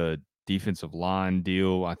over the defensive line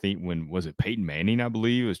deal. I think was it Peyton Manning, I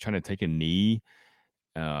believe, was trying to take a knee.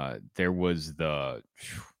 There was the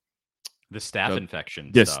staph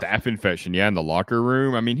infection. The staph infection, in the locker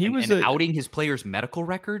room. I mean, he was outing his players' medical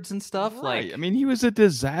records and stuff. Right. Like, I mean, he was a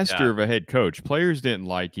disaster of a head coach. Players didn't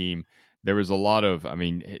like him. There was a lot of,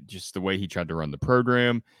 just the way he tried to run the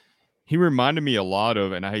program. He reminded me a lot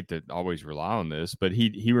of, and I hate to always rely on this, but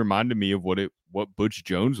he reminded me of what Butch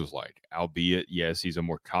Jones was like. Albeit, yes, he's a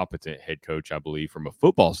more competent head coach, I believe, from a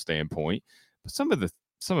football standpoint. But some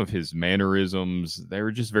of his mannerisms, they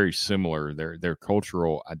were just very similar. Their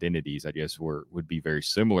cultural identities, I guess, would be very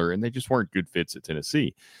similar, and they just weren't good fits at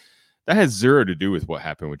Tennessee. That has zero to do with what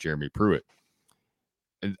happened with Jeremy Pruitt.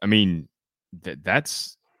 I mean,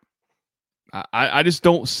 that's. I just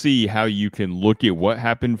don't see how you can look at what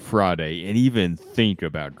happened Friday and even think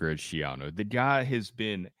about Greg Schiano. The guy has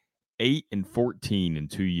been 8-14 in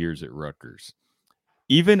 2 years at Rutgers.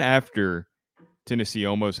 Even after Tennessee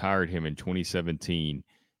almost hired him in 2017,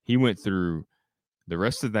 he went through the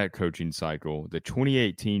rest of that coaching cycle, the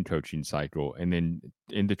 2018 coaching cycle, and then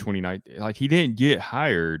into 2019. Like, he didn't get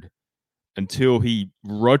hired until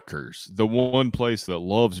Rutgers, the one place that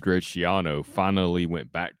loves Graziano, finally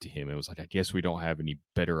went back to him. It was like, I guess we don't have any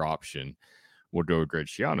better option. We'll go with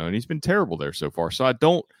Graziano, and he's been terrible there so far. So I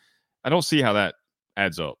don't see how that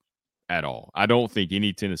adds up at all. I don't think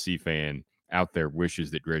any Tennessee fan out there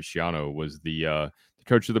wishes that Graziano was the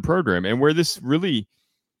coach of the program. And where this really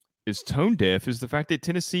is tone deaf is the fact that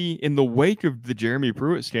Tennessee, in the wake of the Jeremy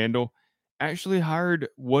Pruitt scandal, actually hired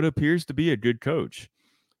what appears to be a good coach.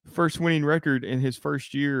 First winning record in his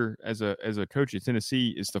first year as a coach at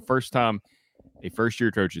Tennessee. Is the first time a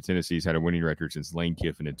first-year coach at Tennessee has had a winning record since Lane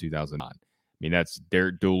Kiffin in 2009. I mean, that's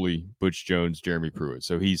Derek Dooley, Butch Jones, Jeremy Pruitt.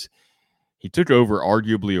 So he took over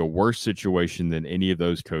arguably a worse situation than any of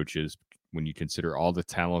those coaches when you consider all the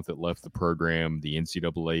talent that left the program, the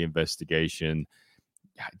NCAA investigation,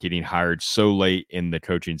 getting hired so late in the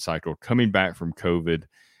coaching cycle, coming back from COVID.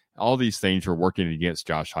 All these things were working against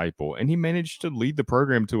Josh Heupel, and he managed to lead the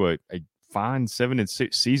program to a fine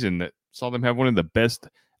 7-6 season that saw them have one of the best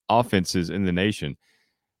offenses in the nation.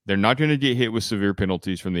 They're not going to get hit with severe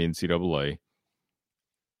penalties from the NCAA.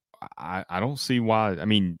 I don't see why. I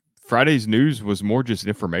mean, Friday's news was more just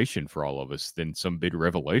information for all of us than some big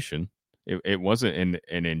revelation. It wasn't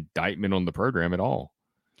an indictment on the program at all.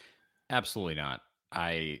 Absolutely not.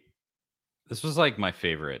 This was like my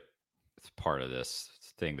favorite part of this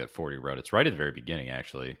thing that 40 wrote. It's right at the very beginning,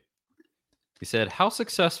 actually. He said, how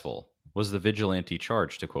successful was the vigilante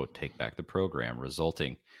charge to, quote, take back the program,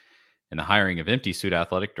 resulting in the hiring of empty suit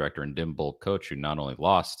athletic director and dim bulk coach who not only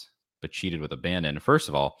lost, but cheated with abandon. First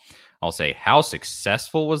of all, I'll say, how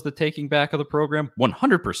successful was the taking back of the program?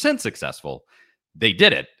 100% successful. They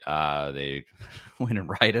did it. They went and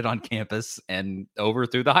rioted on campus and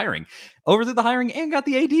overthrew the hiring and got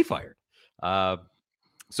the AD fired.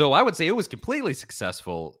 So I would say it was completely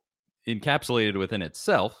successful, encapsulated within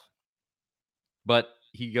itself. But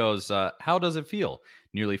he goes, how does it feel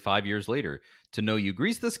nearly 5 years later to know you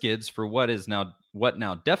greased the skids for what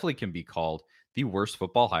now definitely can be called the worst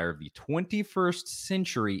football hire of the 21st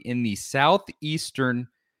century in the Southeastern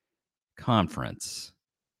Conference?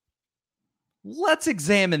 Let's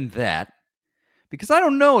examine that, because I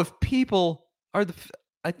don't know if people are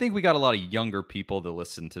I think we got a lot of younger people that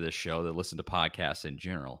listen to this show, that listen to podcasts in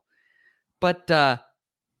general. But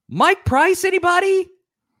Mike Price, anybody?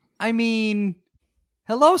 I mean,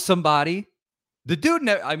 hello, somebody. The dude,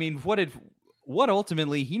 what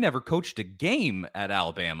ultimately, he never coached a game at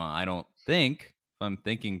Alabama, I don't think, if I'm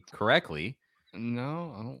thinking correctly.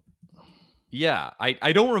 No, I don't. Yeah,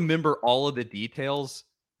 I don't remember all of the details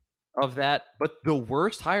of that, but the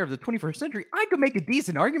worst hire of the 21st century, I could make a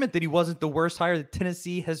decent argument that he wasn't the worst hire that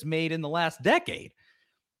Tennessee has made in the last decade.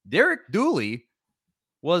 Derek Dooley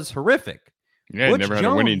was horrific. Yeah, he never had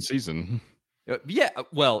a winning season. Yeah,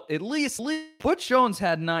 well, at least Butch Jones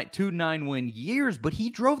had 2 9-win years, but he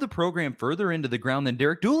drove the program further into the ground than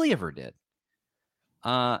Derek Dooley ever did.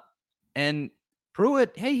 And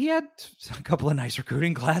Pruitt, hey, he had a couple of nice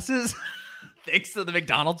recruiting classes thanks to the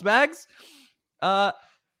McDonald's bags.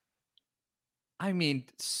 I mean,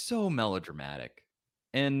 so melodramatic.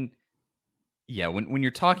 And yeah, when you're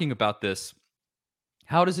talking about this,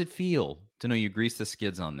 how does it feel to know you greased the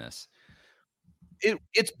skids on this?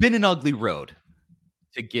 It's been an ugly road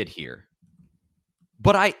to get here.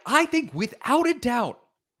 But I think without a doubt,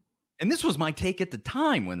 and this was my take at the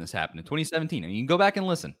time when this happened in 2017, and you can go back and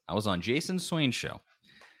listen. I was on Jason Swain's show.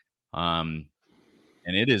 And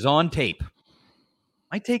it is on tape.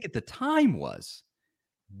 My take at the time was,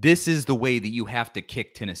 this is the way that you have to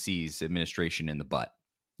kick Tennessee's administration in the butt.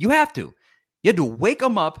 You have to. You had to wake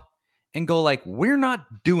them up and go like, we're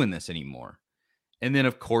not doing this anymore. And then,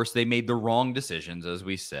 of course, they made the wrong decisions, as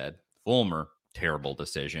we said. Fulmer, terrible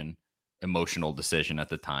decision, emotional decision at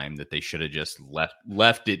the time that they should have just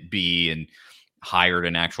left it be and hired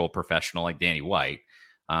an actual professional like Danny White.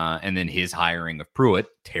 And then his hiring of Pruitt,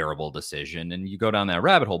 terrible decision. And you go down that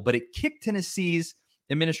rabbit hole. But it kicked Tennessee's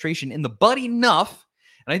administration in the butt enough.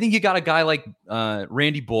 And I think you got a guy like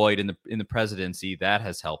Randy Boyd in the presidency that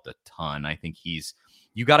has helped a ton. I think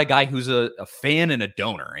you got a guy who's a fan and a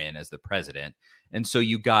donor in as the president, and so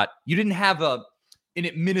you didn't have a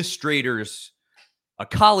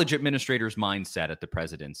college administrator's mindset at the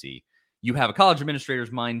presidency. You have a college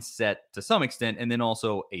administrator's mindset to some extent, and then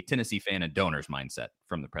also a Tennessee fan and donor's mindset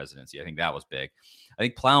from the presidency. I think that was big. I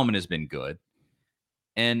think Plowman has been good.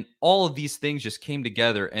 And all of these things just came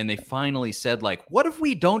together, and they finally said, like, what if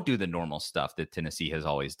we don't do the normal stuff that Tennessee has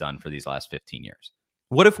always done for these last 15 years?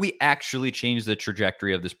 What if we actually change the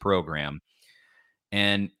trajectory of this program?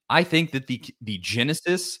 And I think that the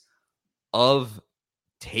genesis of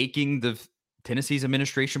taking the Tennessee's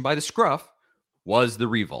administration by the scruff was the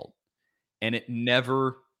revolt. And it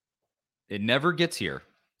never gets here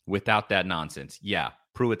without that nonsense. Yeah,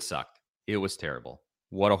 Pruitt sucked. It was terrible.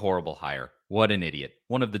 What a horrible hire. What an idiot.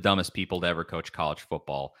 One of the dumbest people to ever coach college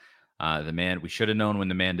football. The man, we should have known when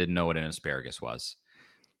the man didn't know what an asparagus was.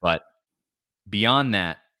 But beyond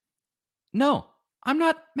that, no, I'm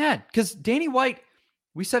not mad because Danny White,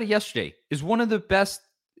 we said it yesterday, is one of the best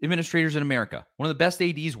administrators in America, one of the best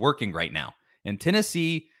ADs working right now. And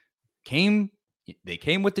Tennessee came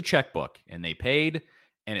with the checkbook and they paid,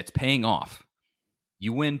 and it's paying off.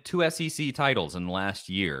 You win 2 SEC titles in the last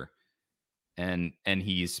year, and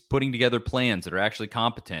he's putting together plans that are actually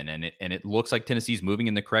competent, and it looks like Tennessee's moving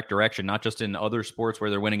in the correct direction, not just in other sports where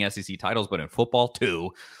they're winning SEC titles, but in football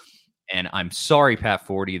too. And I'm sorry, Pat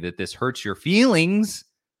Forty, that this hurts your feelings,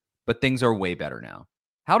 but things are way better now.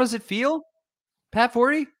 How does it feel, Pat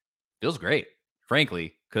Forty? Feels great,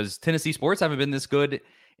 frankly, because Tennessee sports haven't been this good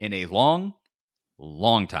in a long,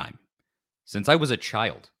 long time, since I was a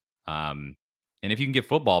child. And if you can get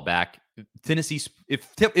football back, Tennessee,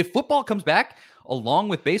 if football comes back along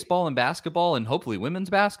with baseball and basketball and hopefully women's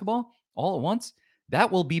basketball all at once,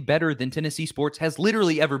 that will be better than Tennessee sports has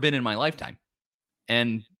literally ever been in my lifetime.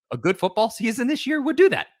 And a good football season this year would do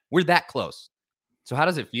that. We're that close. So how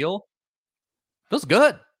does it feel? Feels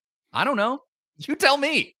good. I don't know. You tell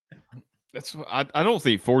me. I don't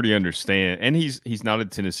think 40 understand, and he's not a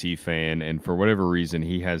Tennessee fan, and for whatever reason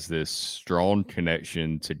he has this strong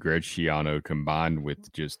connection to Greg Schiano combined with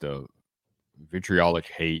just a vitriolic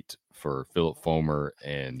hate for Philip Fulmer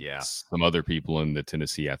and some other people in the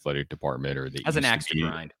Tennessee athletic department, or the as an axe to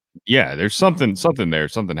grind. Yeah, there's something there.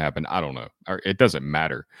 Something happened. I don't know. It doesn't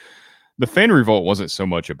matter. The fan revolt wasn't so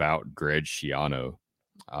much about Greg Schiano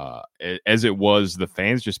as it was the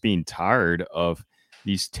fans just being tired of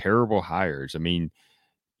these terrible hires. I mean,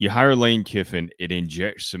 you hire Lane Kiffin, it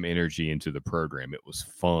injects some energy into the program. It was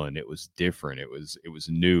fun. It was different. It was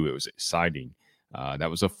new. It was exciting. That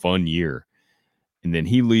was a fun year. And then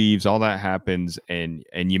he leaves, all that happens, and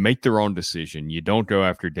you make the wrong decision. You don't go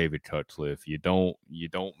after David Cutcliffe. You don't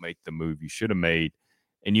make the move you should have made.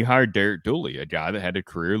 And you hired Derek Dooley, a guy that had a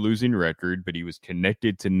career losing record, but he was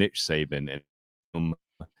connected to Nick Saban and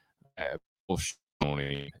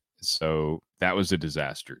so that was a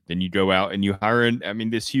disaster. Then you go out and you hire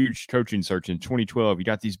this huge coaching search in 2012. You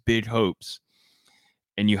got these big hopes,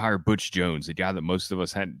 and you hire Butch Jones, a guy that most of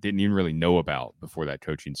us didn't even really know about before that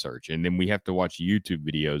coaching search. And then we have to watch YouTube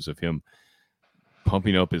videos of him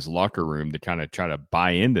pumping up his locker room to kind of try to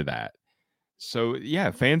buy into that. So,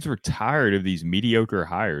 yeah, fans were tired of these mediocre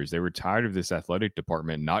hires. They were tired of this athletic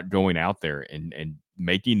department not going out there and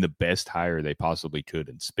making the best hire they possibly could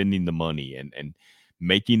and spending the money and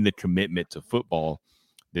making the commitment to football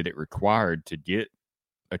that it required to get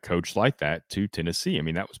a coach like that to Tennessee. I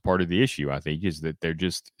mean, that was part of the issue, I think, is that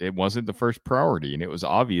it wasn't the first priority. And it was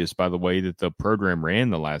obvious by the way that the program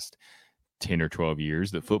ran the last 10 or 12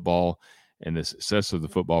 years that football and the success of the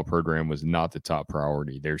football program was not the top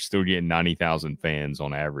priority. They're still getting 90,000 fans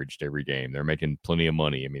on average every game. They're making plenty of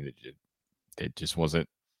money. I mean, it just wasn't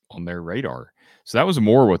on their radar. So that was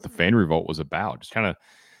more what the fan revolt was about, just kind of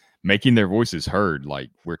making their voices heard, like,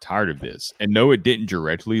 we're tired of this. And no, it didn't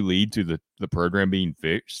directly lead to the program being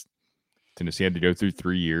fixed. Tennessee had to go through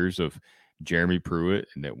 3 years of Jeremy Pruitt,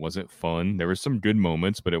 and it wasn't fun. There were some good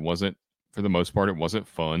moments, but it wasn't, for the most part, it wasn't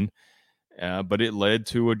fun. But it led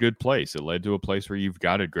to a good place. It led to a place where you've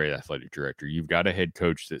got a great athletic director. You've got a head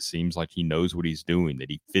coach that seems like he knows what he's doing, that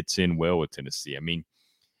he fits in well with Tennessee. I mean,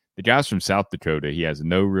 the guy's from South Dakota. He has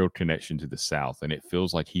no real connection to the South, and it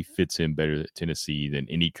feels like he fits in better at Tennessee than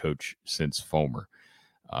any coach since Fulmer.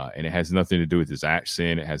 And it has nothing to do with his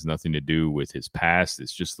accent. It has nothing to do with his past.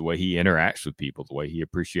 It's just the way he interacts with people, the way he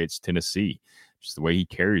appreciates Tennessee, just the way he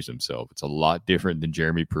carries himself. It's a lot different than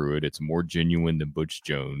Jeremy Pruitt. It's more genuine than Butch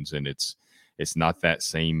Jones, and it's not that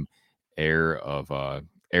same air of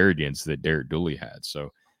arrogance that Derek Dooley had.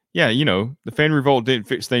 So, yeah, the fan revolt didn't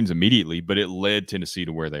fix things immediately, but it led Tennessee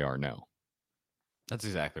to where they are now. That's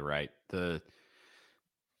exactly right. The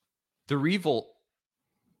revolt,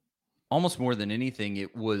 almost more than anything,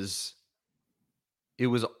 it was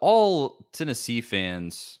all Tennessee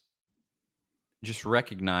fans just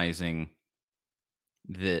recognizing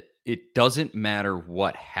that it doesn't matter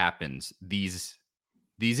what happens. These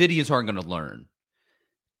idiots aren't going to learn.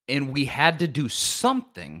 And we had to do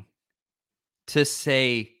something to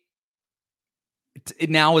say,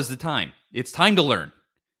 now is the time. It's time to learn.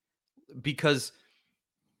 Because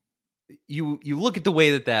you look at the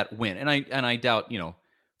way that went, and I doubt,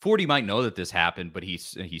 40 might know that this happened, but he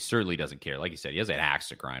certainly doesn't care. Like you said, he has an axe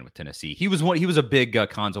to grind with Tennessee. He was a big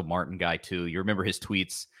Conzo Martin guy too. You remember his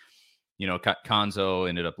tweets. Conzo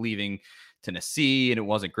ended up leaving Tennessee, and it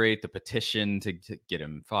wasn't great. The petition to get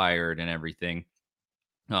him fired and everything.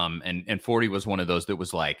 And 40 was one of those that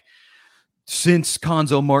was like, since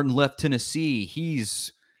Conzo Martin left Tennessee,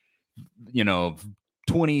 he's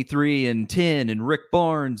 23-10, and Rick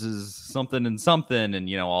Barnes is something and something,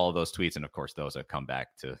 and all of those tweets, and of course those have come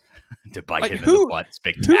back to bite him in the butt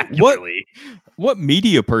spectacularly. What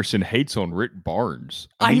media person hates on Rick Barnes?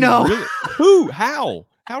 I know. Really? Who? How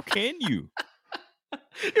can you?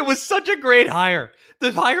 It was such a great hire.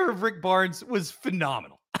 The hire of Rick Barnes was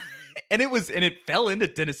phenomenal. And it fell into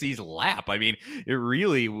Tennessee's lap. I mean, it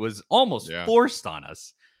really was almost forced on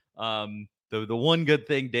us. The one good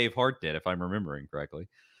thing Dave Hart did, if I'm remembering correctly.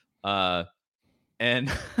 But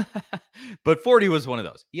 40 was one of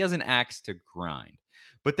those. He has an axe to grind.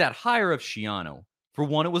 But that hire of Schiano, for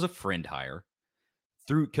one, it was a friend hire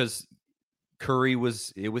because Curry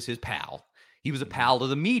was his pal. He was a pal to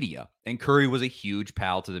the media, and Curry was a huge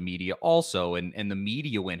pal to the media also. And the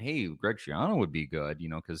media went, hey, Greg Schiano would be good,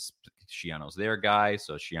 because Schiano's their guy.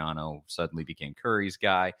 So Schiano suddenly became Curry's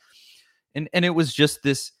guy. And it was just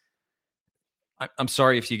this, I'm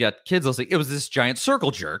sorry if you got kids, I'll say it was this giant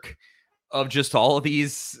circle jerk of just all of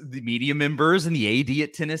the media members and the AD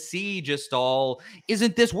at Tennessee,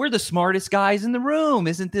 we're the smartest guys in the room.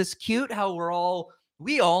 Isn't this cute how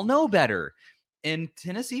we all know better? And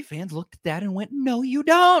Tennessee fans looked at that and went, no, you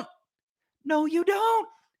don't. No, you don't.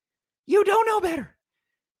 You don't know better.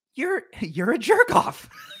 You're a jerk off.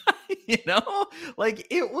 Like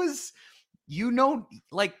it was, you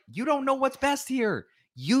don't know what's best here.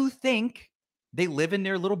 You think they live in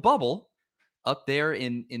their little bubble up there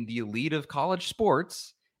in the elite of college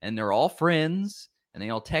sports, and they're all friends, and they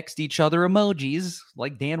all text each other emojis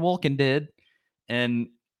like Dan Wolken did. And,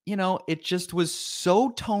 it just was so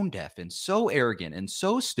tone deaf and so arrogant and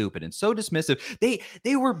so stupid and so dismissive.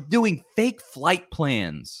 They were doing fake flight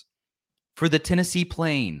plans for the Tennessee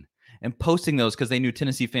plane and posting those because they knew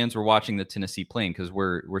Tennessee fans were watching the Tennessee plane, because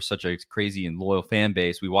we're such a crazy and loyal fan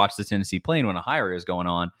base. We watch the Tennessee plane when a hire is going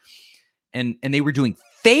on. And they were doing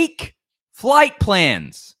fake flight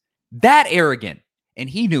plans. That arrogant. And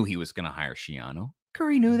he knew he was going to hire Schiano.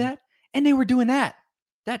 Curry knew that. And they were doing that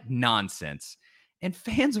nonsense. And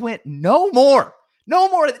fans went, no more.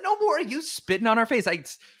 Are you spitting on our face?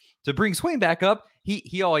 To bring Swain back up,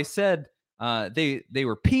 he always said they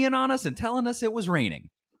were peeing on us and telling us it was raining.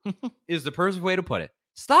 Is the perfect way to put it.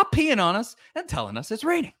 Stop peeing on us and telling us it's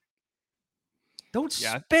raining. Don't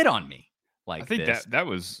spit on me like this. I think that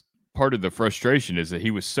was part of the frustration, is that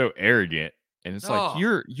he was so arrogant, and it's like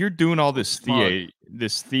you're doing all this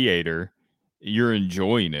theater, you're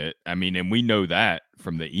enjoying it. I mean, and we know that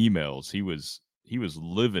from the emails. He was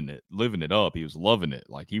living it up. He was loving it.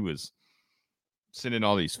 Like he was sending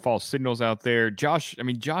all these false signals out there. Josh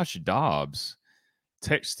Dobbs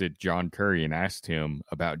texted John Curry and asked him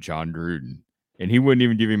about John Gruden, and he wouldn't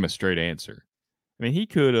even give him a straight answer. I mean, he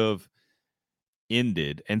could have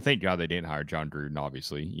ended, and thank God they didn't hire John Gruden,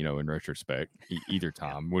 obviously, in retrospect. Either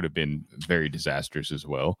time would have been very disastrous as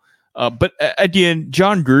well. But again,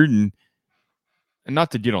 John Gruden, and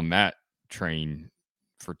not to get on that train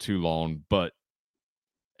for too long, but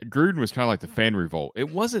Gruden was kind of like the fan revolt. It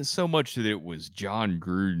wasn't so much that it was John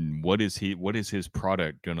Gruden. What is his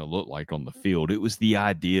product going to look like on the field? It was the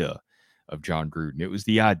idea of John Gruden. It was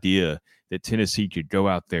the idea that Tennessee could go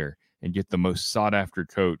out there and get the most sought after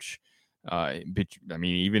coach. I mean,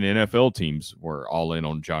 even NFL teams were all in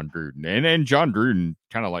on John Gruden. And John Gruden,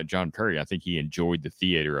 kind of like John Curry, I think he enjoyed the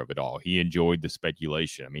theater of it all. He enjoyed the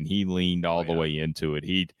speculation. I mean, he leaned all the way into it.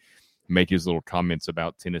 He'd make his little comments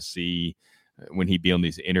about Tennessee when he'd be on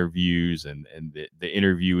these interviews, and the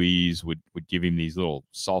interviewees would give him these little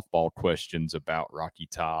softball questions about Rocky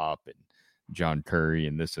Top and John Curry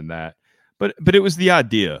and this and that. But it was the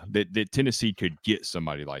idea that Tennessee could get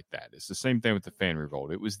somebody like that. It's the same thing with the fan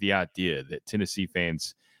revolt. It was the idea that Tennessee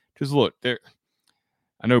fans, because look,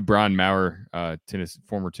 I know Brian Maurer,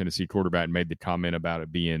 former Tennessee quarterback, made the comment about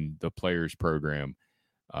it being the players program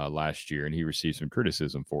last year, and he received some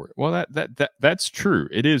criticism for it. Well, that's true.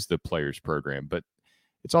 It is the players program, but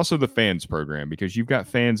it's also the fans program, because you've got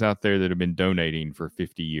fans out there that have been donating for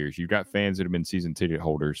 50 years. You've got fans that have been season ticket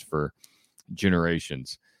holders for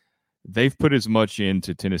generations. They've put as much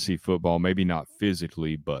into Tennessee football, maybe not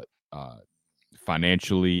physically, but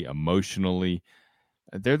financially, emotionally.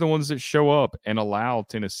 They're the ones that show up and allow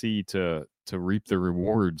Tennessee to reap the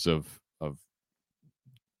rewards of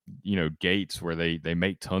gates where they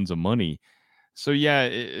make tons of money. So yeah,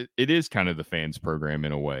 it is kind of the fans program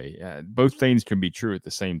in a way. Both things can be true at the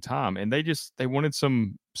same time, and they wanted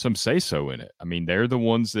some say so in it. I mean, they're the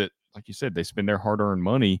ones that, like you said, they spend their hard earned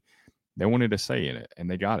money They wanted a say in it, and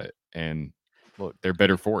they got it. And look, they're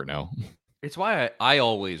better for it now. It's why I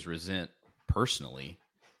always resent personally,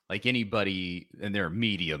 like anybody, and there are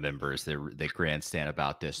media members that grandstand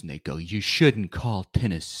about this, and they go, "You shouldn't call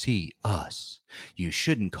Tennessee us. You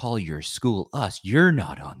shouldn't call your school us. You're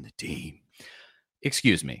not on the team."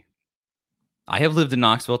 Excuse me. I have lived in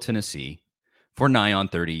Knoxville, Tennessee for nigh on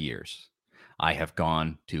 30 years. I have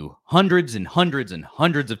gone to hundreds and hundreds and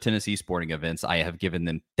hundreds of Tennessee sporting events. I have given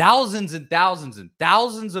them thousands and thousands and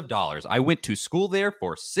thousands of dollars. I went to school there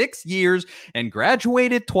for 6 years and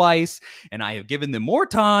graduated twice, and I have given them more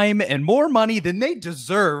time and more money than they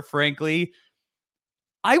deserve, frankly.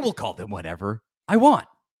 I will call them whatever I want.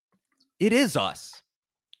 It is us.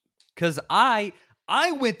 Because I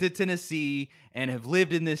went to Tennessee and have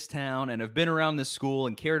lived in this town and have been around this school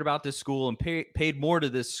and cared about this school and paid more to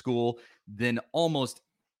this school than almost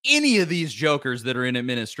any of these jokers that are in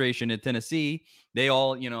administration in Tennessee. They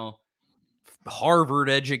all, Harvard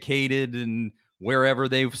educated and wherever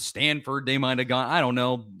Stanford, they might have gone. I don't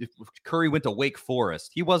know. If Curry went to Wake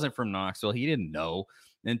Forest, he wasn't from Knoxville. He didn't know.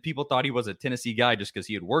 And people thought he was a Tennessee guy just because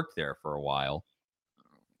he had worked there for a while.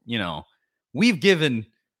 We've given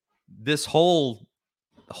this whole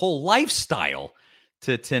lifestyle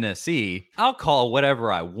to Tennessee. I'll call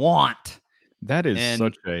whatever I want. That is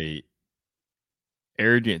such a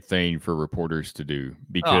arrogant thing for reporters to do,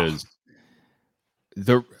 because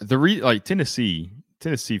Tennessee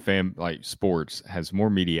fan sports has more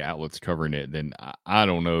media outlets covering it than I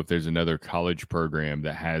don't know if there's another college program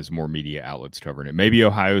that has more media outlets covering it. Maybe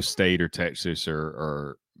Ohio State or Texas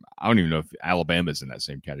or I don't even know if Alabama's in that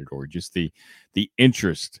same category. Just the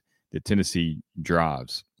interest that Tennessee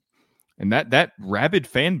drives, and that rabid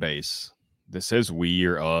fan base that says we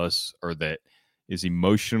or us, or that is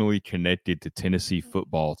emotionally connected to Tennessee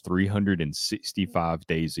football 365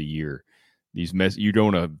 days a year. You go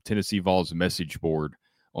on a Tennessee Vols message board,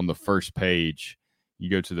 on the first page, you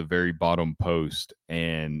go to the very bottom post,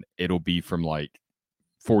 and it'll be from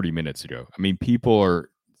 40 minutes ago. I mean, people are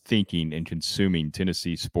thinking and consuming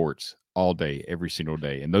Tennessee sports all day, every single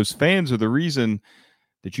day. And those fans are the reason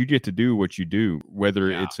that you get to do what you do,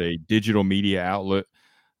 whether it's a digital media outlet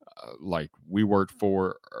like we worked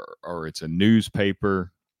for, or it's a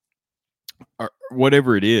newspaper, or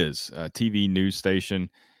whatever it is, a TV news station.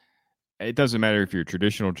 It doesn't matter if you're a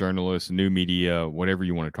traditional journalist, new media, whatever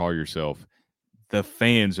you want to call yourself. The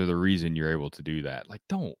fans are the reason you're able to do that.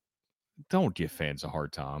 Don't give fans a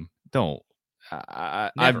hard time. Don't.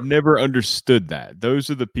 I've never understood that.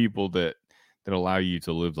 Those are the people that allow you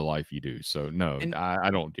to live the life you do. So no,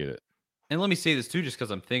 I don't get it. And let me say this too, just because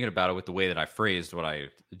I'm thinking about it with the way that I phrased what I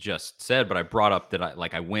just said, but I brought up that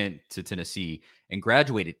I went to Tennessee and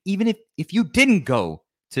graduated. Even if you didn't go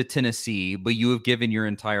to Tennessee, but you have given your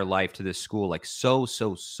entire life to this school, like so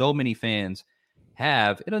many fans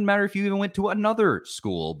have. It doesn't matter if you even went to another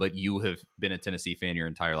school, but you have been a Tennessee fan your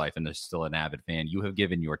entire life and there's still an avid fan. You have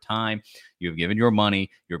given your time, you have given your money,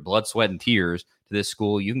 your blood, sweat, and tears to this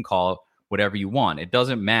school. You can call it whatever you want. It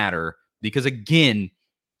doesn't matter, because again,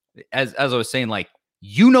 as I was saying,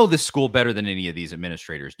 this school better than any of these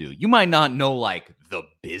administrators do. You might not know the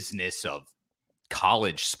business of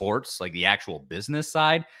college sports, like the actual business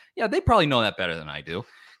side. Yeah, they probably know that better than I do,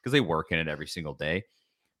 because they work in it every single day.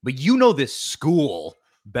 But this school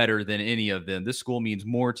better than any of them. This school means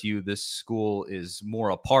more to you. This school is more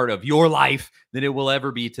a part of your life than it will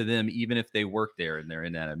ever be to them, even if they work there and they're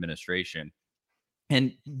in that administration.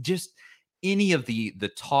 And just any of the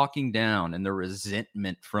talking down and the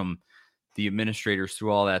resentment from the administrators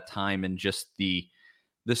through all that time, and just the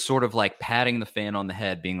sort of patting the fan on the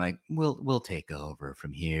head, being like, we'll take over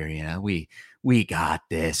from here. We got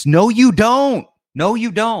this. No, you don't. No,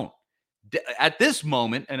 you don't. At this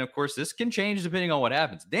moment, and of course this can change depending on what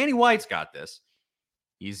happens, Danny White's got this.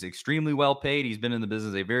 He's extremely well paid. He's been in the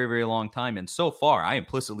business a very, very long time. And so far, I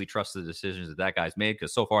implicitly trust the decisions that guy's made,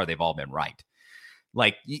 because so far they've all been right.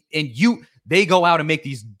 They go out and make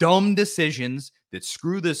these dumb decisions that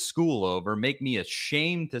screw this school over, make me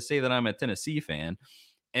ashamed to say that I'm a Tennessee fan.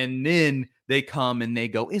 And then they come and they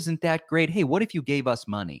go, isn't that great? Hey, what if you gave us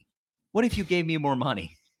money? What if you gave me more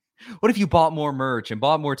money? What if you bought more merch and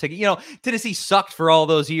bought more tickets? Tennessee sucked for all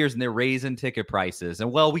those years, and they're raising ticket prices.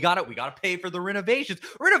 And we got to pay for the renovations.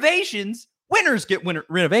 Winners get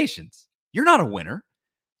renovations. You're not a winner.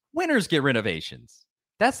 Winners get renovations.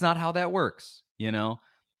 That's not how that works, And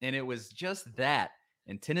it was just that.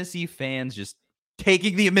 And Tennessee fans just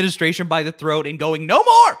taking the administration by the throat and going, no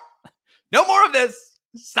more of this.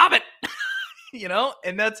 Stop it.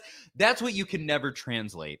 And that's what you can never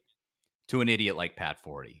translate to an idiot like Pat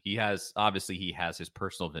Forty. He has his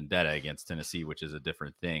personal vendetta against Tennessee, which is a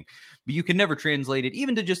different thing. But you can never translate it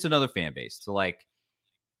even to just another fan base, to like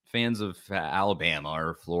fans of Alabama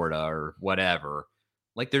or Florida or whatever.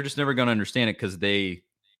 Like they're just never going to understand it because they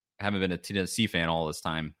haven't been a Tennessee fan all this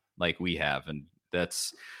time like we have, and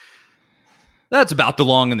that's about the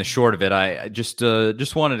long and the short of it. I just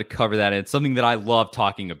wanted to cover that. It's something that I love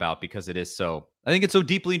talking about because it is so. I think it's so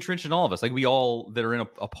deeply entrenched in all of us. Like we all that are in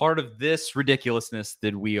a part of this ridiculousness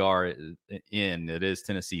that we are in. It is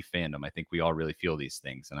Tennessee fandom. I think we all really feel these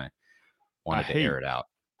things, and I wanted to air it out.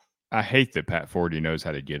 I hate that Pat Forty knows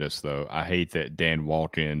how to get us, though. I hate that Dan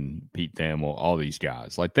Walken, Pete Thamel, all these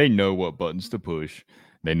guys, like they know what buttons to push.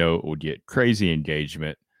 They know it will get crazy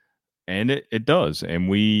engagement, and it does. And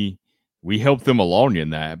we help them along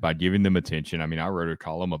in that by giving them attention. I mean, I wrote a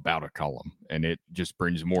column about a column, and it just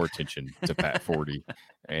brings more attention to Pat Forty.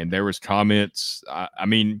 And there was comments. I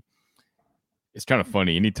mean, it's kind of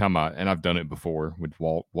funny. Anytime I've done it before with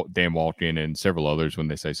Dan Walken and several others when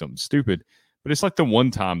they say something stupid. But it's like the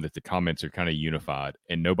one time that the comments are kind of unified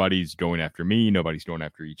and nobody's going after me. Nobody's going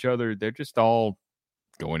after each other. They're just all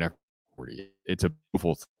going after Forty. It's a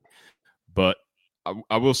beautiful thing. But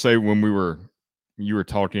I will say when you were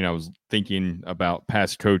talking, I was thinking about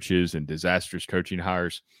past coaches and disastrous coaching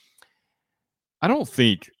hires. I don't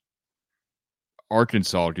think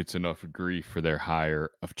Arkansas gets enough grief for their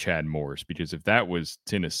hire of Chad Morris, because if that was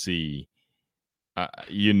Tennessee,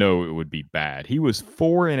 it would be bad. He was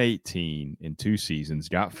 4-18 in 2 seasons,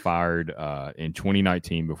 got fired in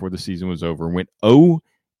 2019 before the season was over, went 0-14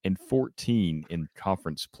 in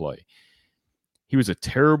conference play. He was a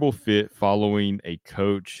terrible fit following a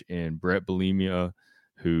coach in Brett Bielema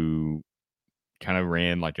who kind of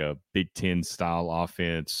ran like a Big Ten style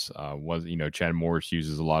offense. Chad Morris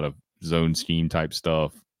uses a lot of zone scheme type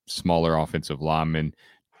stuff, smaller offensive linemen.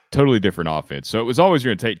 Totally different offense. So it was always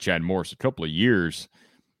going to take Chad Morris a couple of years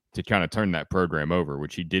to kind of turn that program over,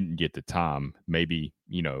 which he didn't get the time. Maybe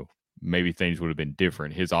things would have been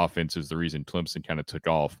different. His offense is the reason Clemson kind of took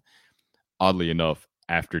off. Oddly enough,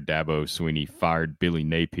 after Dabo Swinney fired Billy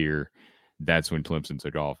Napier, that's when Clemson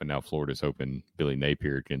took off, and now Florida's hoping Billy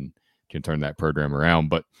Napier can turn that program around.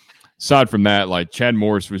 But aside from that, like Chad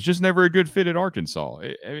Morris was just never a good fit at Arkansas.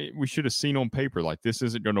 We should have seen on paper like this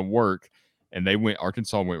isn't going to work. And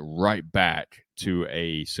Arkansas went right back to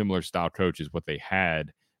a similar style coach as what they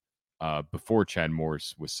had before Chad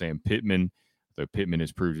Morris with Sam Pittman, though Pittman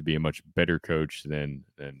has proved to be a much better coach than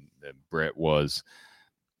Brett was.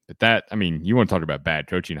 But you want to talk about bad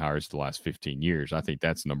coaching hires the last 15 years. I think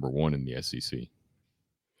that's number one in the SEC.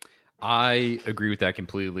 I agree with that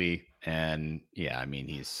completely. And yeah,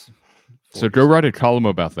 he's... So go write a column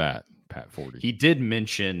about that, Pat Forty. He did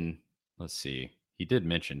mention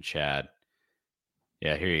Chad.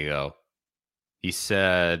 Yeah, here you go. He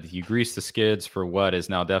said, you greased the skids for what is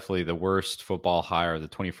now definitely the worst football hire of the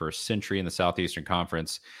 21st century in the Southeastern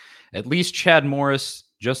Conference. At least Chad Morris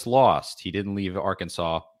just lost. He didn't leave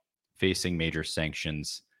Arkansas facing major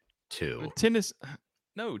sanctions too.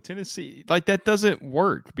 Tennessee, like that doesn't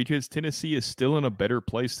work because Tennessee is still in a better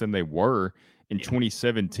place than they were in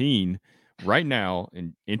 2017. Right now,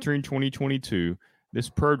 and entering 2022, this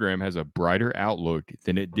program has a brighter outlook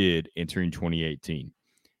than it did entering 2018.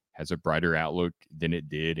 Has a brighter outlook than it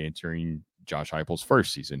did entering Josh Heupel's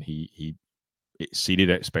first season. He exceeded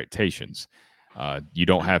expectations. You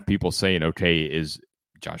don't have people saying, okay, is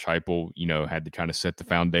Josh Heupel, had to kind of set the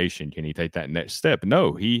foundation. Can he take that next step?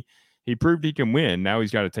 No, he proved he can win. Now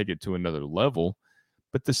he's got to take it to another level.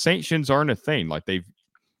 But the sanctions aren't a thing. Like they've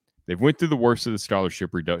went through the worst of the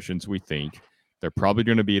scholarship reductions, we think. They're probably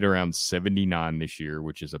going to be at around 79 this year,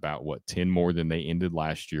 which is about 10 more than they ended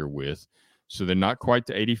last year with. So they're not quite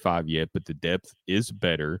to 85 yet, but the depth is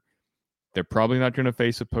better. They're probably not going to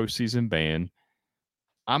face a postseason ban.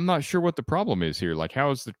 I'm not sure what the problem is here. Like, how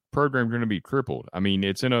is the program going to be crippled?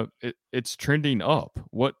 It's trending up.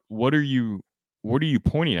 What are you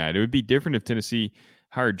pointing at? It would be different if Tennessee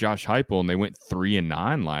hired Josh Heupel and they went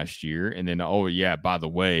 3-9 last year, and then by the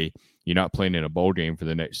way, you're not playing in a bowl game for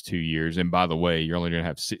the next 2 years, and by the way, you're only going to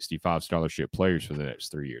have 65 scholarship players for the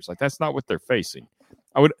next 3 years. Like, that's not what they're facing.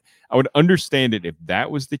 I would understand it if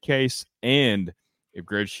that was the case, and if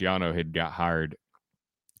Greg Schiano had got hired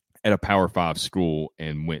at a Power 5 school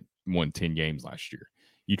and won 10 games last year.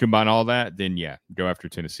 You combine all that, then yeah, go after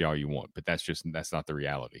Tennessee all you want. But that's not the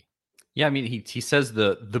reality. Yeah, he says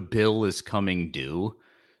the bill is coming due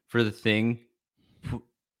for the thing.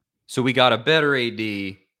 So we got a better AD,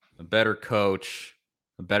 a better coach,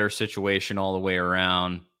 a better situation all the way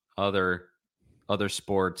around. Other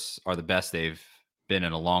sports are the best they've been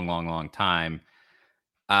in a long, long, long time.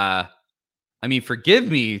 I mean, forgive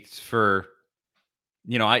me for,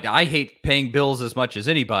 I hate paying bills as much as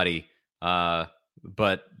anybody.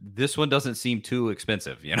 But this one doesn't seem too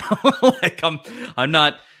expensive, like I'm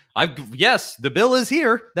not, yes, the bill is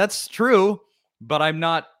here. That's true. But I'm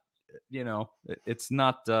not, it's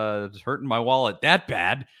not hurting my wallet that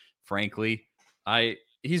bad, frankly.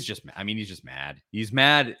 He's just mad. He's just mad. He's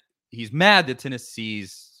mad. He's mad that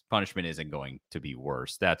Tennessee's punishment isn't going to be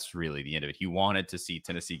worse. That's really the end of it. He wanted to see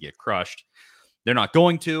Tennessee get crushed. They're not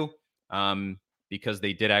going to, because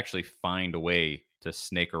they did actually find a way to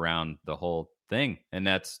snake around the whole thing. And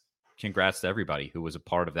that's congrats to everybody who was a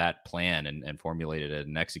part of that plan and formulated it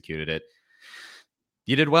and executed it.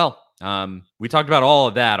 You did well. We talked about all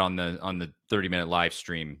of that on the 30-minute live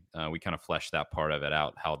stream. We kind of fleshed that part of it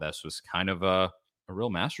out, how this was kind of a real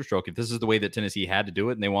masterstroke. If this is the way that Tennessee had to do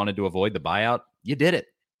it and they wanted to avoid the buyout, you did it.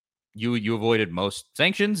 You avoided most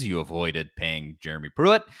sanctions. You avoided paying Jeremy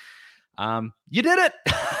Pruitt. You did it,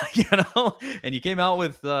 and you came out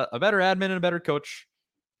with a better admin and a better coach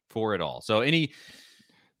for it all. So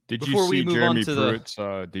did you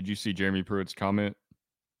see Jeremy Pruitt's comment?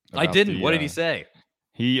 I didn't. What did he say?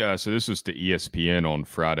 So this was to ESPN on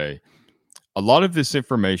Friday. A lot of this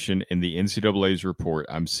information in the NCAA's report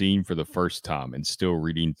I'm seeing for the first time and still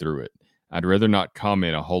reading through it. I'd rather not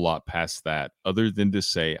comment a whole lot past that, other than to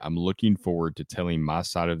say I'm looking forward to telling my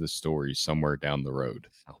side of the story somewhere down the road.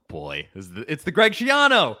 Oh boy, it's the Greg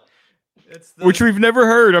Schiano, which we've never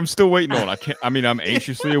heard. I'm still waiting on. I'm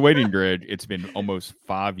anxiously awaiting, Greg. It's been almost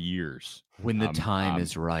 5 years. When the time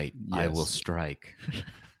is right, yes. I will strike.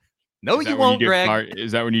 No, you won't, Greg.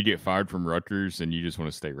 Is that when you get fired from Rutgers and you just want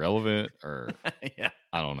to stay relevant? Or yeah,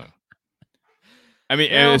 I don't know.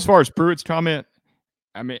 As far as Pruitt's comment,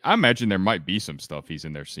 I imagine there might be some stuff he's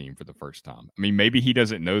in there seeing for the first time. Maybe he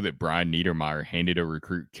doesn't know that Brian Niedermeyer handed a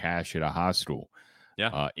recruit cash at a high school.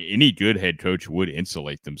 Yeah. Any good head coach would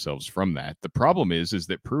insulate themselves from that. The problem is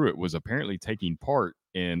that Pruitt was apparently taking part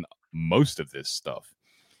in most of this stuff.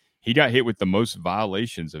 He got hit with the most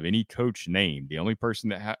violations of any coach named. The only person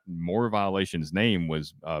that had more violations named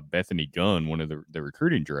was Bethany Gunn, one of the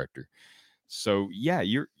recruiting director. So, yeah,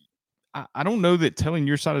 I don't know that telling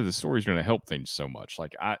your side of the story is going to help things so much.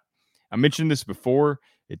 Like I mentioned this before,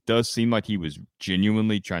 it does seem like he was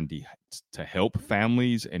genuinely trying to help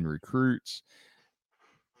families and recruits.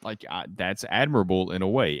 Like that's admirable in a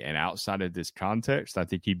way. And outside of this context, I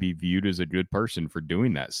think he'd be viewed as a good person for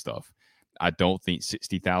doing that stuff. I don't think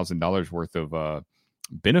 $60,000 worth of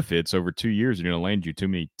benefits over 2 years are going to land you too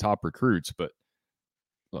many top recruits, but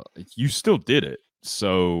you still did it.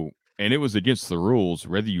 So, and it was against the rules,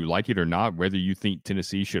 whether you like it or not, whether you think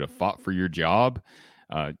Tennessee should have fought for your job,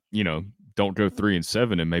 don't go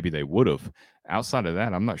 3-7 and maybe they would have. Outside of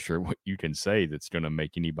that, I'm not sure what you can say that's going to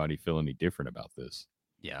make anybody feel any different about this.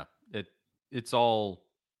 Yeah, it's all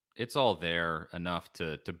there enough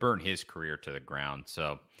to burn his career to the ground.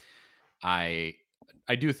 So I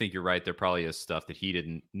do think you're right. There probably is stuff that he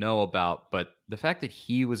didn't know about, but the fact that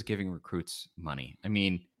he was giving recruits money,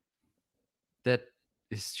 that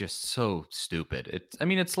is just so stupid.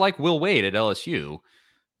 It's like Will Wade at LSU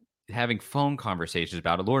having phone conversations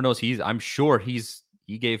about it. Lord knows I'm sure he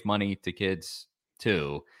gave money to kids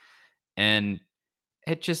too. And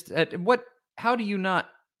it just, how do you not,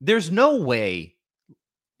 there's no way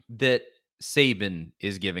that Saban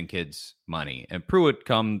is giving kids money and Pruitt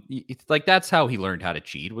that's how he learned how to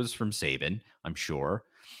cheat, was from Saban, I'm sure.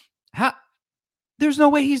 There's no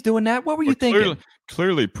way he's doing that. What were you thinking?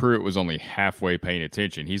 Clearly Pruitt was only halfway paying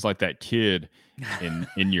attention. He's like that kid in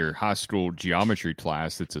your high school geometry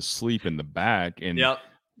class that's asleep in the back, and yep.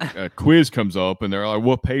 A quiz comes up and they're like,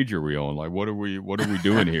 what page are we on? Like, what are we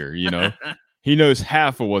doing here? He knows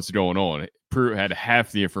half of what's going on. Pruitt had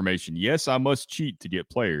half the information. Yes, I must cheat to get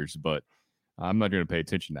players, but I'm not going to pay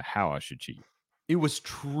attention to how I should cheat. It was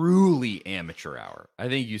truly amateur hour. I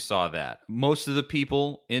think you saw that. Most of the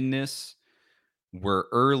people in this were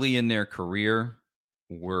early in their career.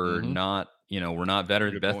 We're not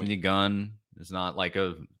veterans. Bethany Gunn is not like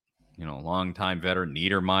a long-time veteran.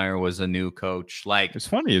 Niedermeyer was a new coach. Like, it's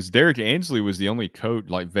funny is Derek Ansley was the only coach,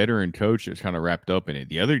 like veteran coach, that's kind of wrapped up in it.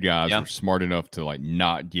 The other guys were smart enough to like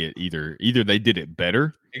not get either they did it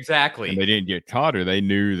better. Exactly. And they didn't get caught, or they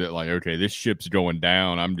knew that like, okay, this ship's going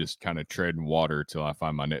down. I'm just kind of treading water till I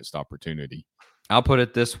find my next opportunity. I'll put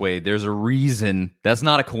it this way. There's a reason. That's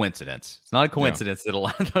not a coincidence. It's not a coincidence that a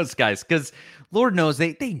lot of those guys, because Lord knows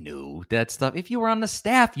they knew that stuff. If you were on the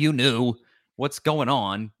staff, you knew what's going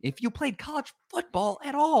on. If you played college football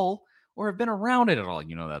at all or have been around it at all,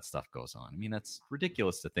 that stuff goes on. That's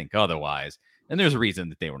ridiculous to think otherwise. And there's a reason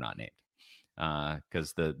that they were not named.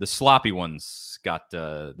 because the sloppy ones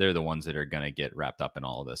they're the ones that are going to get wrapped up in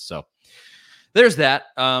all of this. So there's that.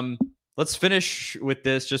 Let's finish with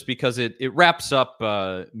this just because it wraps up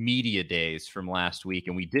media days from last week,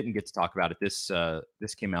 and we didn't get to talk about it. This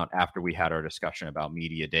came out after we had our discussion about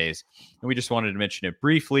media days, and we just wanted to mention it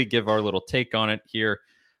briefly, give our little take on it here.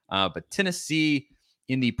 But Tennessee,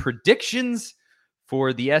 in the predictions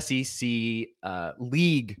for the SEC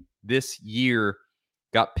league this year,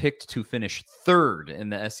 got picked to finish third in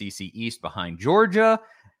the SEC East behind Georgia,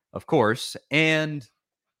 of course, and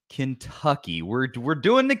Kentucky. We're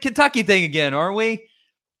doing the Kentucky thing again, aren't we?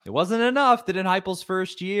 It wasn't enough that in Heupel's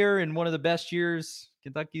first year and one of the best years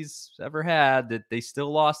Kentucky's ever had that they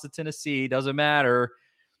still lost to Tennessee. Doesn't matter.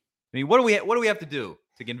 I mean, what do we have to do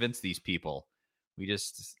to convince these people? We've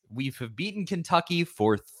beaten Kentucky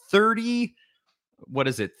for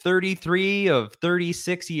 33 of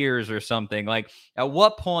 36 years or something. Like, at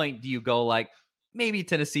what point do you go like, maybe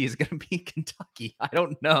Tennessee is going to beat Kentucky? I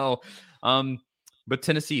don't know. But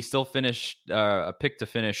Tennessee still finished a pick to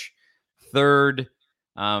finish third.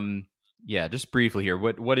 Just briefly here,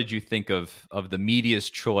 what did you think of the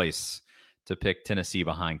media's choice to pick Tennessee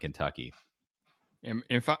behind Kentucky?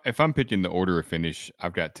 If I'm picking the order of finish,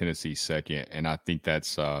 I've got Tennessee second, and I think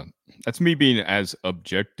that's me being as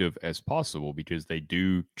objective as possible because they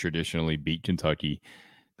do traditionally beat Kentucky.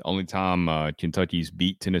 The only time Kentucky's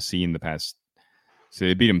beat Tennessee in the past, so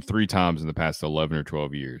they beat them 3 times in the past 11 or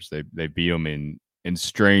 12 years. They beat them in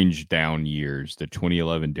strange down years. The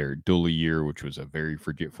 2011 Derek Dooley year, which was a very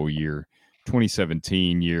forgetful year.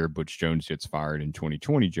 2017 year, Butch Jones gets fired. In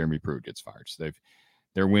 2020, Jeremy Pruitt gets fired. So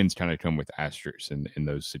their wins kind of come with asterisks in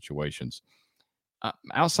those situations.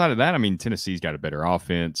 Outside of that, I mean, Tennessee's got a better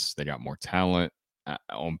offense. They got more talent.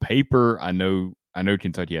 On paper, I know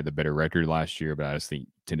Kentucky had the better record last year, but I just think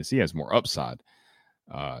Tennessee has more upside.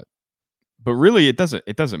 But really, it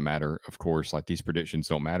doesn't matter. Of course, like these predictions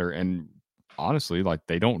don't matter, and honestly, like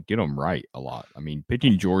they don't get them right a lot. I mean,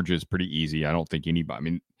 picking Georgia is pretty easy. I don't think anybody. I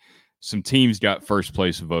mean, some teams got first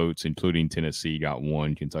place votes, including Tennessee got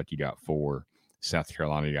 1, Kentucky got 4. South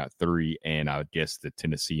Carolina got 3, and I would guess the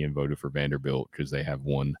Tennessean voted for Vanderbilt because they have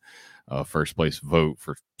 1 first place vote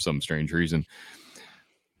for some strange reason.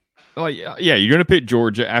 Like, yeah, you're going to pick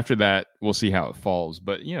Georgia. After that, we'll see how it falls.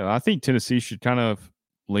 But, I think Tennessee should kind of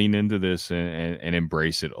lean into this and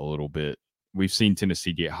embrace it a little bit. We've seen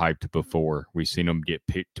Tennessee get hyped before. We've seen them get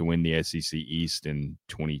picked to win the SEC East in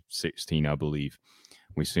 2016, I believe.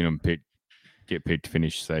 We've seen them get picked to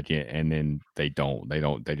finish second, and then they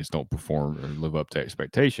just don't perform or live up to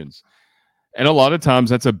expectations. And a lot of times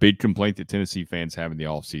that's a big complaint that Tennessee fans have in the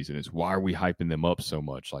offseason is, why are we hyping them up so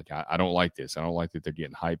much? Like, I don't like this. I don't like that they're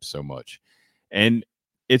getting hyped so much. And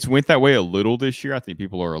it's went that way a little this year. I think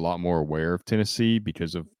people are a lot more aware of Tennessee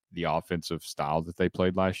because of the offensive style that they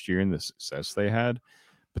played last year and the success they had,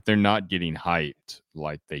 but they're not getting hyped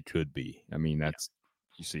like they could be. I mean,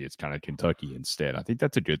 you see, it's kind of Kentucky instead. I think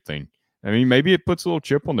that's a good thing. I mean, maybe it puts a little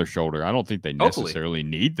chip on their shoulder. I don't think they necessarily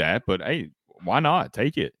need that, but hey, why not?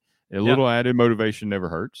 Take it. A little added motivation never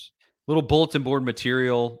hurts. Little bulletin board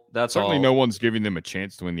material. That's certainly all. No one's giving them a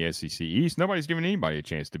chance to win the SEC East. Nobody's giving anybody a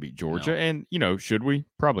chance to beat Georgia. No. And, should we?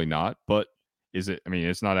 Probably not. But is it? I mean,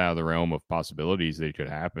 it's not out of the realm of possibilities that it could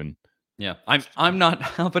happen. Yeah, I'm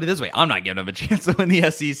not. I'll put it this way: I'm not giving them a chance to win the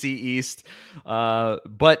SEC East.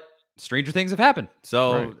 But stranger things have happened.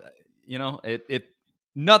 So, right.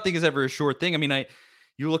 Nothing is ever a sure thing. I mean,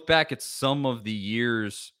 you look back at some of the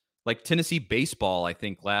years, like Tennessee baseball, I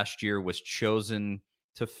think last year was chosen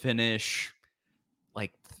to finish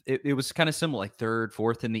like it was kind of similar, like 3rd,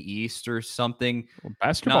 4th in the East or something. Well,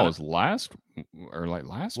 basketball was last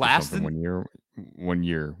one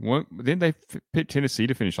year. Then they picked Tennessee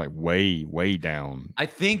to finish like way, way down. I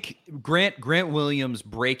think Grant Williams'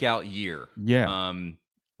 breakout year. Yeah.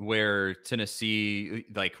 Where Tennessee,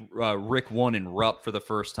 like Rick won in Rupp for the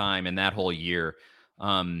first time in that whole year.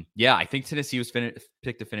 I think Tennessee was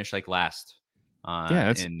picked to finish like last.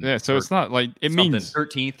 So it's not like it means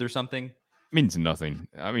 13th or something. Means nothing.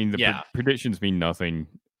 I mean, the predictions mean nothing.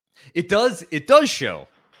 It does show.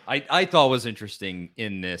 I thought was interesting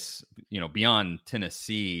in this, beyond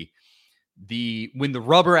Tennessee, when the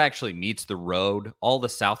rubber actually meets the road, all the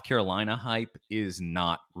South Carolina hype is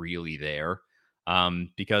not really there.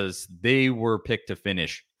 Because they were picked to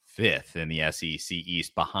finish 5th in the SEC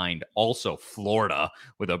East behind also Florida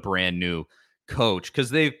with a brand new coach.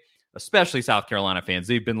 Because especially South Carolina fans,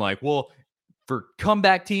 they've been like, well, for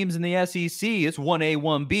comeback teams in the SEC, it's 1A,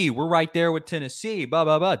 1B. We're right there with Tennessee, blah,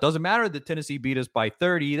 blah, blah. It doesn't matter that Tennessee beat us by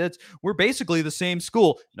 30. We're basically the same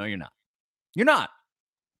school. No, you're not. You're not.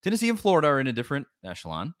 Tennessee and Florida are in a different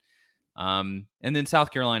echelon. And then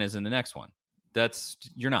South Carolina is in the next one.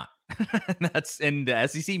 You're not. And the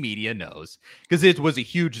SEC media knows because it was a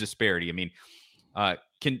huge disparity. I mean,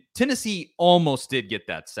 Tennessee almost did get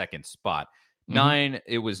that second spot.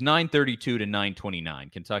 It was 932 to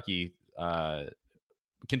 929.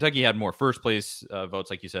 Kentucky had more first place votes,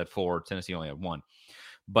 like you said, 4. Tennessee only had 1,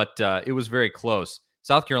 but it was very close.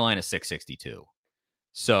 South Carolina 662,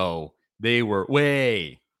 so they were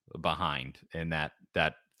way behind in that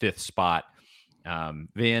 5th spot.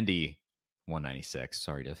 Vandy 196.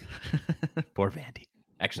 Sorry to poor Vandy.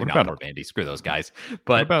 Actually, not poor Vandy. Screw those guys.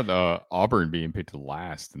 But what about Auburn being picked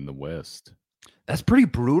last in the West? That's pretty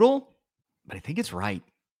brutal, but I think it's right.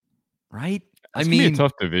 Right? It's gonna be a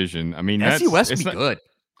tough division. I mean, SC West would be good.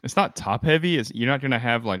 It's not top heavy. You're not going to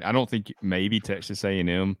have I don't think maybe Texas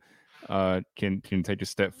A&M can take a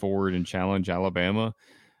step forward and challenge Alabama.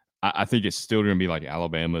 I think it's still going to be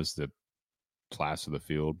Alabama's the class of the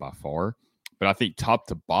field by far. But I think top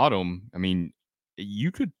to bottom, I mean,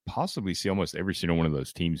 you could possibly see almost every single one of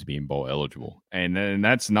those teams being bowl eligible. And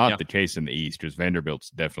that's not the case in the East because Vanderbilt's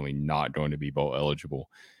definitely not going to be bowl eligible.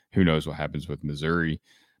 Who knows what happens with Missouri.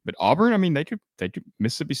 But Auburn, I mean, they could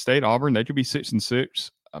Mississippi State, Auburn, they could be 6-6.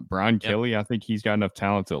 Brian Kelly, I think he's got enough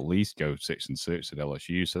talent to at least go 6-6 at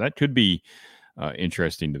LSU. So that could be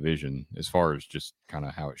interesting division as far as just kind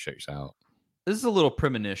of how it shakes out. This is a little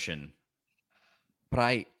premonition, but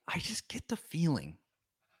I just get the feeling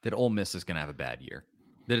that Ole Miss is going to have a bad year,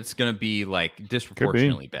 that it's going to be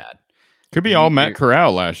disproportionately bad. Could be all Matt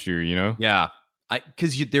Corral last year, you know? Yeah,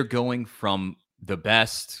 because they're going from the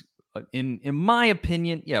best. In my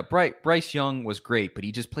opinion, Bryce Young was great, but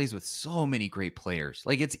he just plays with so many great players.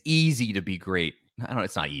 It's easy to be great. I don't know,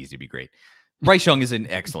 it's not easy to be great. Bryce Young is an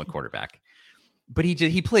excellent quarterback, but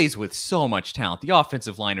he plays with so much talent. The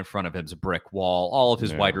offensive line in front of him is a brick wall. All of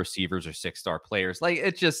his wide receivers are 6-star players.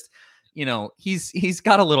 It's just, he's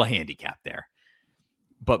got a little handicap there.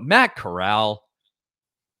 But Matt Corral,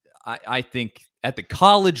 I think at the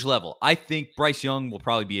college level, I think Bryce Young will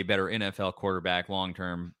probably be a better NFL quarterback long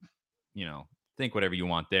term. Think whatever you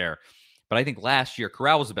want there. But I think last year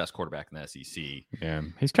Corral was the best quarterback in the SEC. Yeah,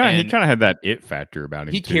 he kind of had that it factor about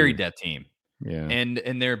him. He carried that team. Yeah,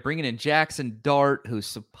 and they're bringing in Jackson Dart, who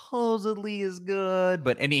supposedly is good,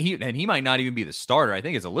 but he might not even be the starter. I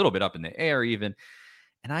think it's a little bit up in the air even.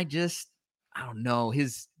 And I don't know.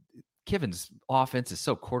 Kiffins' offense is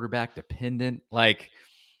so quarterback dependent. I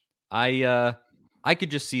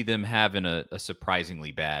could just see them having a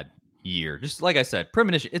surprisingly bad year. Just like I said,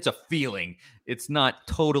 premonition, it's a feeling. It's not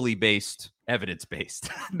totally evidence-based.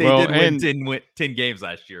 They did win 10 games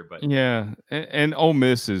last year, but yeah. And Ole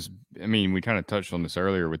Miss is, I mean, we kind of touched on this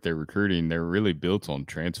earlier with their recruiting. They're really built on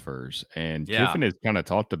transfers. And Kiffin has kind of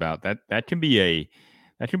talked about that. That can be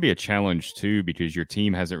a challenge too, because your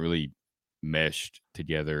team hasn't really meshed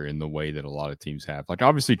together in the way that a lot of teams have.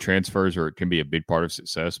 Obviously transfers can be a big part of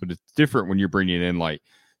success, but it's different when you're bringing in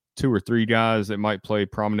 2 or 3 guys that might play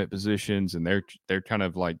prominent positions, and they're kind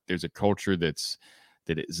of there's a culture that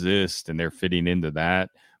exists and they're fitting into that.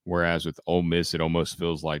 Whereas with Ole Miss, it almost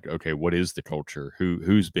feels like, okay, what is the culture?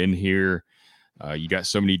 Who's been here? You got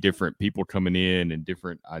so many different people coming in and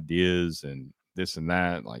different ideas and this and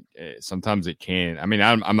that. Sometimes it can. I mean,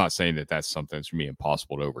 I'm not saying that that's something that's going to be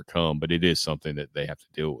impossible to overcome, but it is something that they have to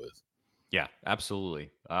deal with. Yeah, absolutely.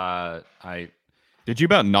 Did you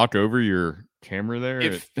about knock over your camera there?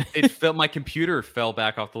 It fell. My computer fell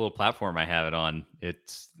back off the little platform I have it on.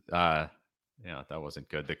 It's that wasn't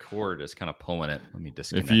good. The cord is kind of pulling it. Let me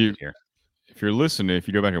disconnect it here. If you're listening, if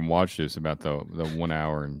you go back and watch this about the 1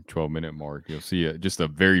 hour and 12-minute mark, you'll see just a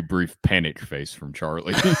very brief panic face from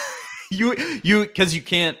Charlie. Because you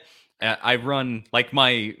can't. I run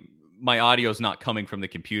my audio is not coming from the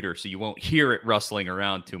computer, so you won't hear it rustling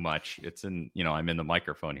around too much. It's I'm in the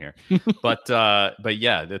microphone here, but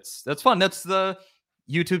yeah, that's fun. That's the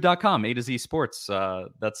YouTube.com A to Z Sports.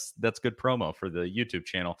 That's good promo for the YouTube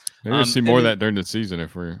channel. Maybe we'll see more of that during the season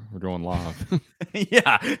if we're going live.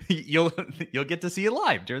 Yeah, you'll get to see it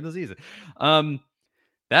live during the season.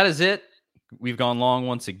 That is it. We've gone long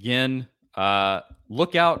once again.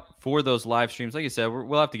 Look out for those live streams. Like you said,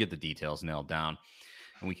 we'll have to get the details nailed down,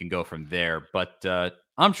 and we can go from there. But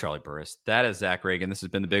I'm Charlie Burris. That is Zach Reagan. This has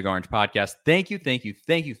been the Big Orange Podcast. Thank you.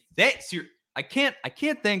 I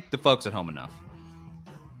can't thank the folks at home enough.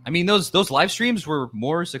 I mean, those live streams were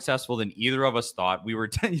more successful than either of us thought. We were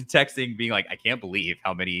texting, being like, I can't believe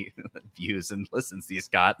how many views and listens these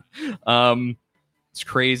got. It's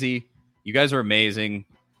crazy. You guys are amazing.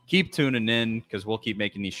 Keep tuning in because we'll keep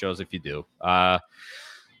making these shows if you do.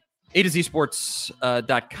 A to Z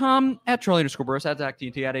Sports.com, at Charlie_Burris, at Zach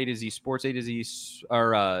TNT, at A to Z Sports, A to Z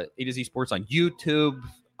Sports on YouTube,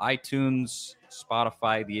 iTunes,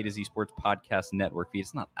 Spotify, the A to Z Sports Podcast Network feed.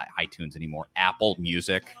 It's not iTunes anymore, Apple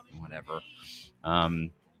Music, whatever.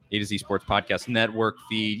 A to Z Sports Podcast Network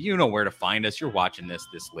feed. You know where to find us. You're watching this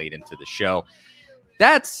late into the show.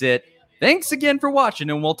 That's it. Thanks again for watching,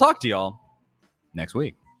 and we'll talk to y'all next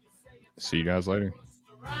week. See you guys later.